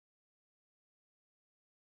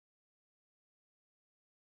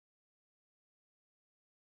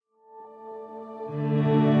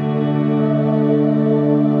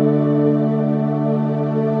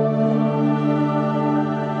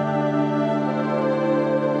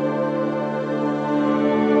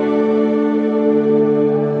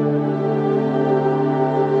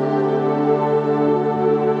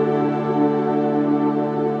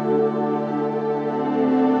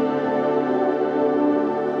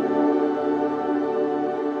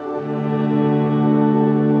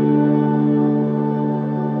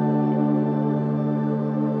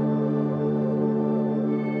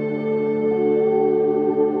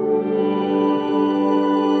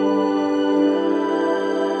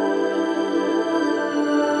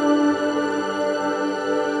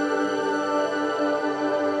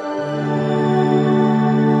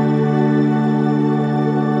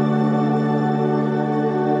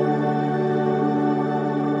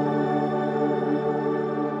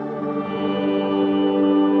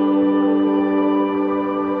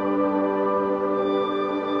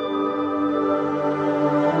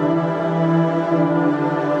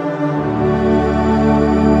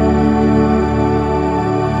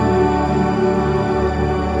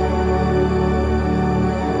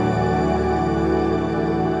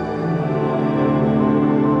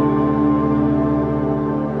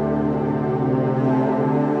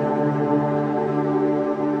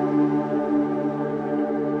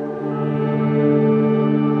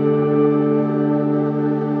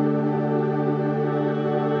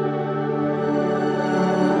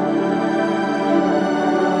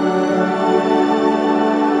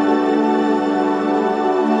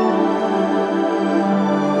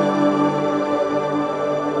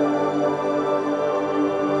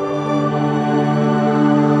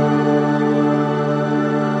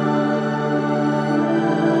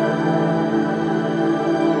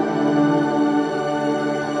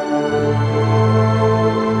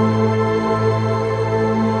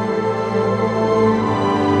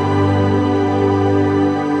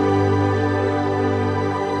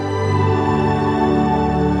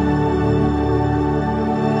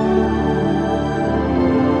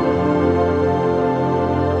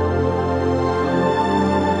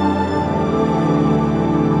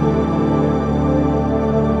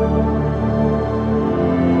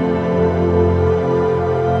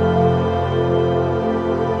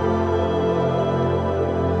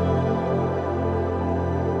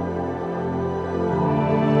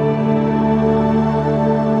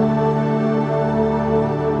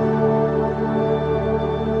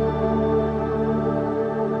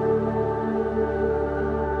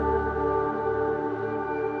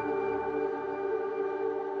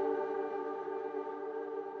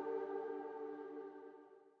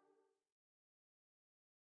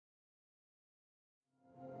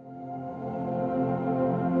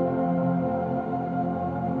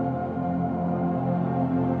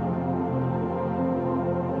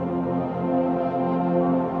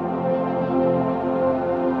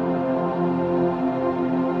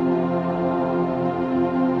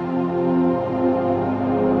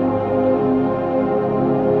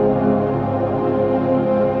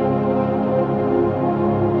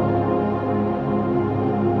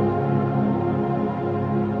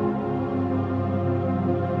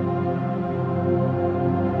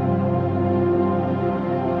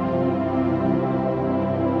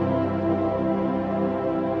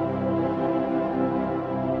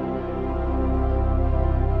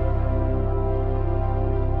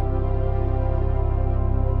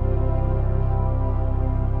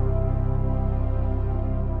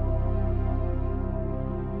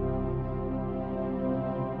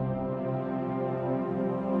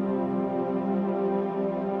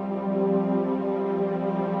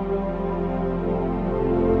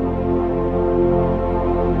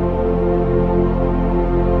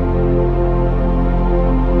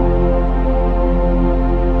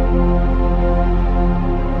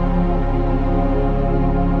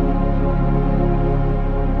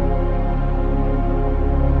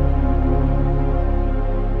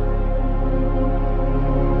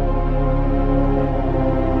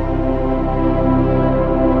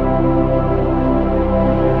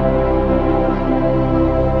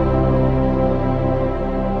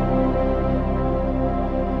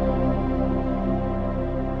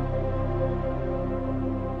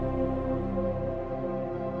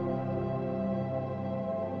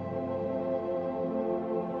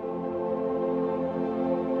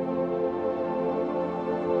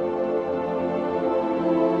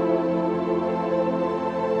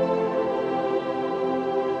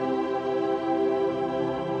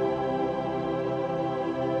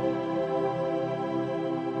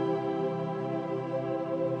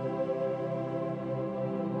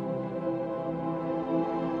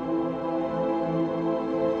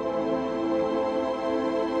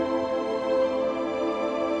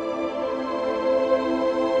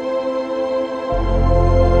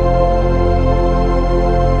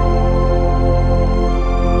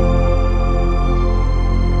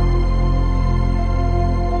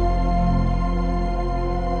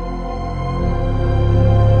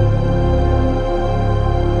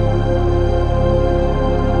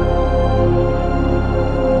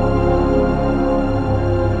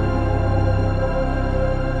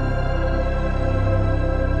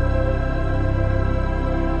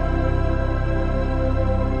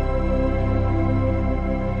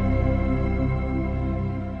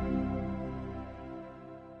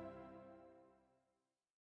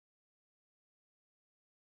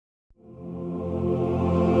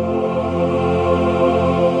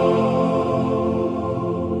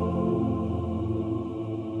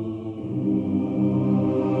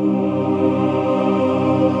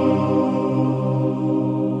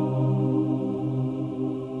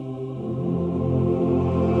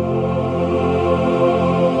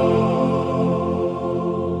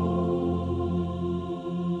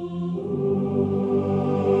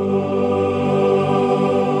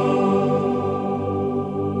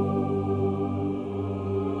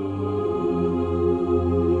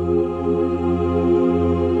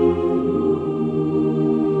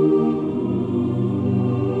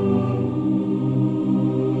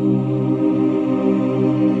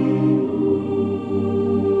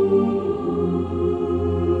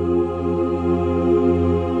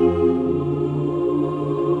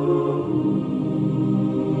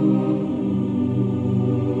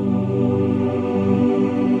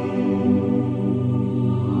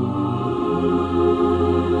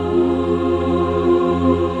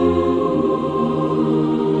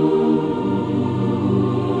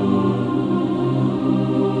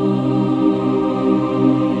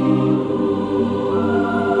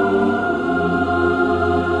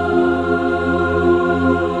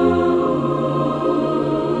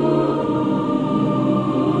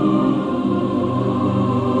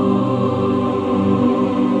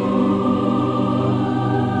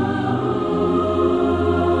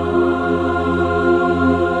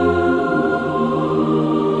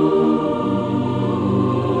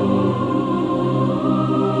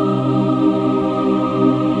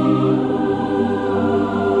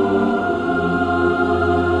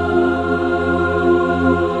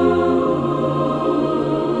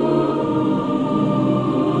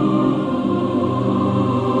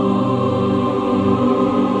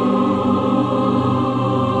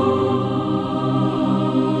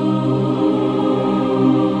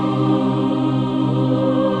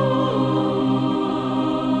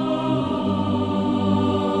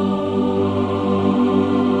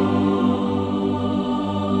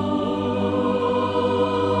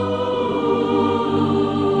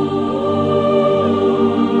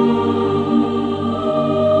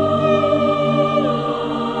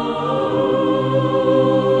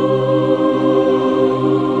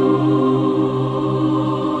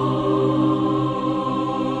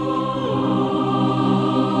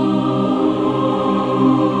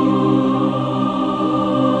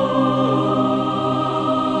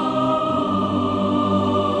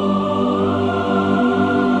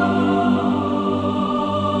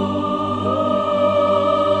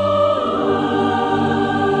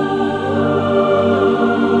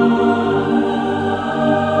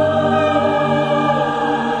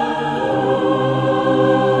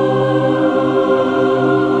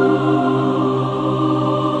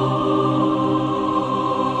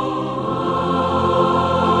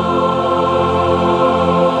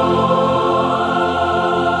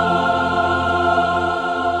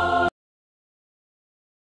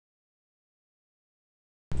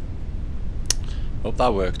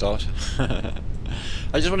 that worked out.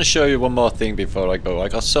 I just want to show you one more thing before I go. I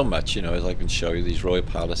got so much, you know, as I can show you these royal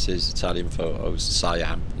palaces, Italian photos,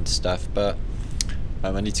 Siam and stuff, but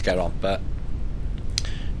I need to get on. But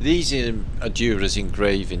these are Durer's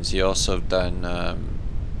engravings. He also done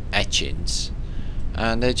etchings,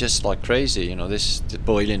 and they're just like crazy. You know, they're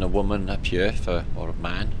boiling a woman up here for, or a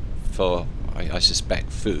man for, I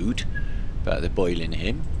suspect, food, but they're boiling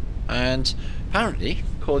him. And apparently,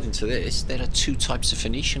 according to this, there are two types of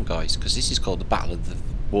Phoenician, guys, because this is called the Battle of the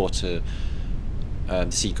Water, the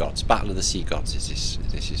Sea Gods. Battle of the Sea Gods is this.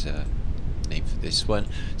 This is a name for this one.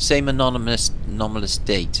 Same anomalous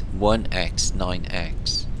date,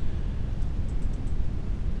 1x9x.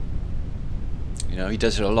 You know, he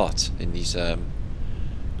does it a lot in these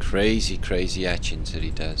crazy etchings that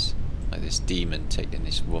he does, like this demon taking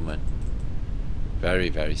this woman. Very,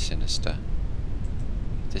 very sinister.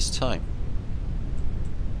 This time.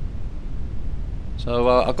 So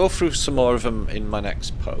I'll go through some more of them in my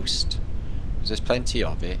next post, because there's plenty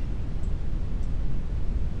of it.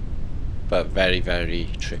 But very,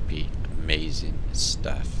 very trippy, amazing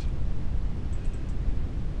stuff.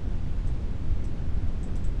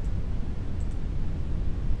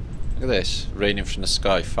 Look at this, raining from the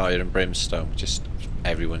sky, fire and brimstone. Just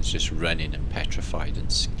everyone's just running and petrified and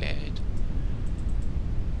scared.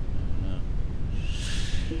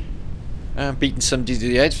 Beating somebody to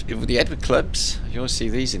the edge with the Edward clubs. You always see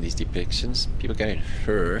these in these depictions. People getting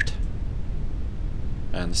hurt.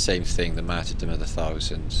 And the same thing, the martyrdom of the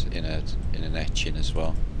thousands in an etching as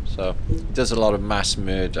well. So he does a lot of mass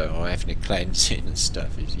murder or ethnic cleansing and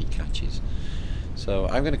stuff as he catches. So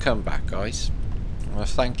I'm going to come back, guys. Well,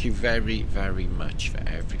 thank you very, very much for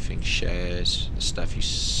everything. Shares, the stuff you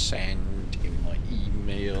send in my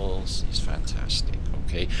emails is fantastic.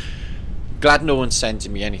 Okay. Glad no one's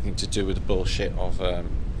sending me anything to do with the bullshit of,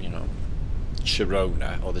 you know,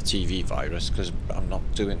 Corona or the TV virus, because I'm not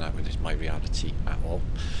doing that with my reality at all.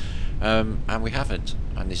 And we haven't,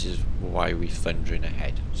 and this is why we're thundering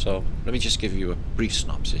ahead. So let me just give you a brief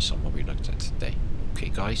synopsis on what we looked at today. Okay,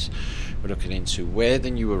 guys, we're looking into where the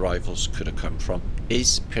new arrivals could have come from.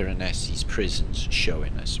 Is Piranesi's prisons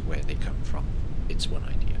showing us where they come from? It's one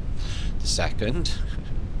idea. The second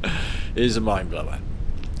is a mind blower.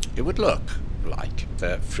 It would look like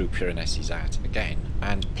that through Piranesi's art again,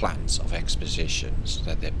 and plans of expositions,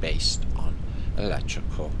 that they're based on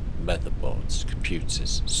electrical motherboards,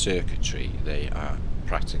 computers, circuitry. They are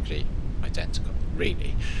practically identical,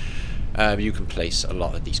 really. You can place a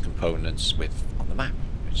lot of these components on the map.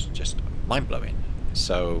 It's just mind-blowing.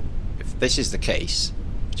 So if this is the case,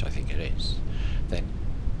 which I think it is, then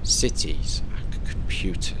cities are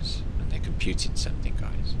computers, and they're computing something,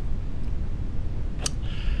 guys.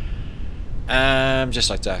 Just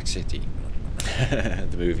like Dark City,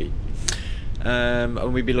 the movie. And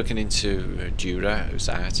we'll be looking into Durer, whose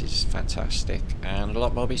art is fantastic, and a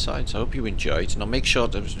lot more besides. I hope you enjoyed, and I'll make sure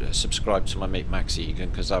to subscribe to my mate Max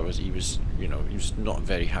Igan, because he was not a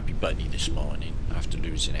very happy bunny this morning after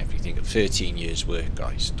losing everything. 13 years work,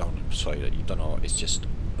 guys. Sorry that you don't know. It's just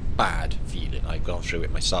a bad feeling. I've gone through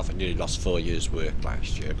it myself. I nearly lost 4 years work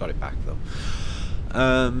last year. I got it back though.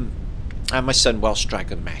 And my son Welsh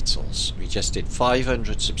Dragon Metals. We just did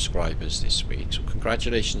 500 subscribers this week, so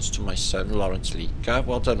congratulations to my son Lawrence Leaker.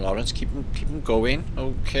 Well done, Lawrence. Keep him going.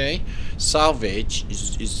 Okay. Salvage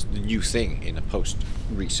is the new thing in a post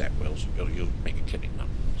reset world. You'll make a killing now.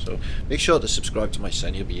 So make sure to subscribe to my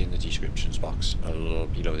son. He'll be in the descriptions box below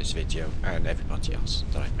this video, and everybody else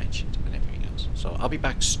that I've mentioned and everything else. So I'll be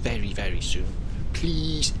back very, very soon.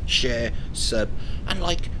 Please share, sub, and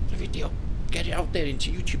like the video. Get it out there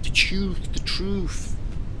into YouTube, the truth.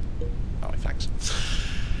 Alright, thanks.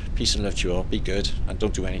 Peace and love to you all. Be good, and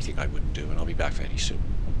don't do anything I wouldn't do, and I'll be back very soon.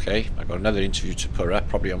 Okay? I've got another interview to put up,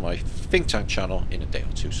 probably on my think tank channel in a day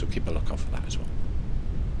or two, so keep a lookout for that as well.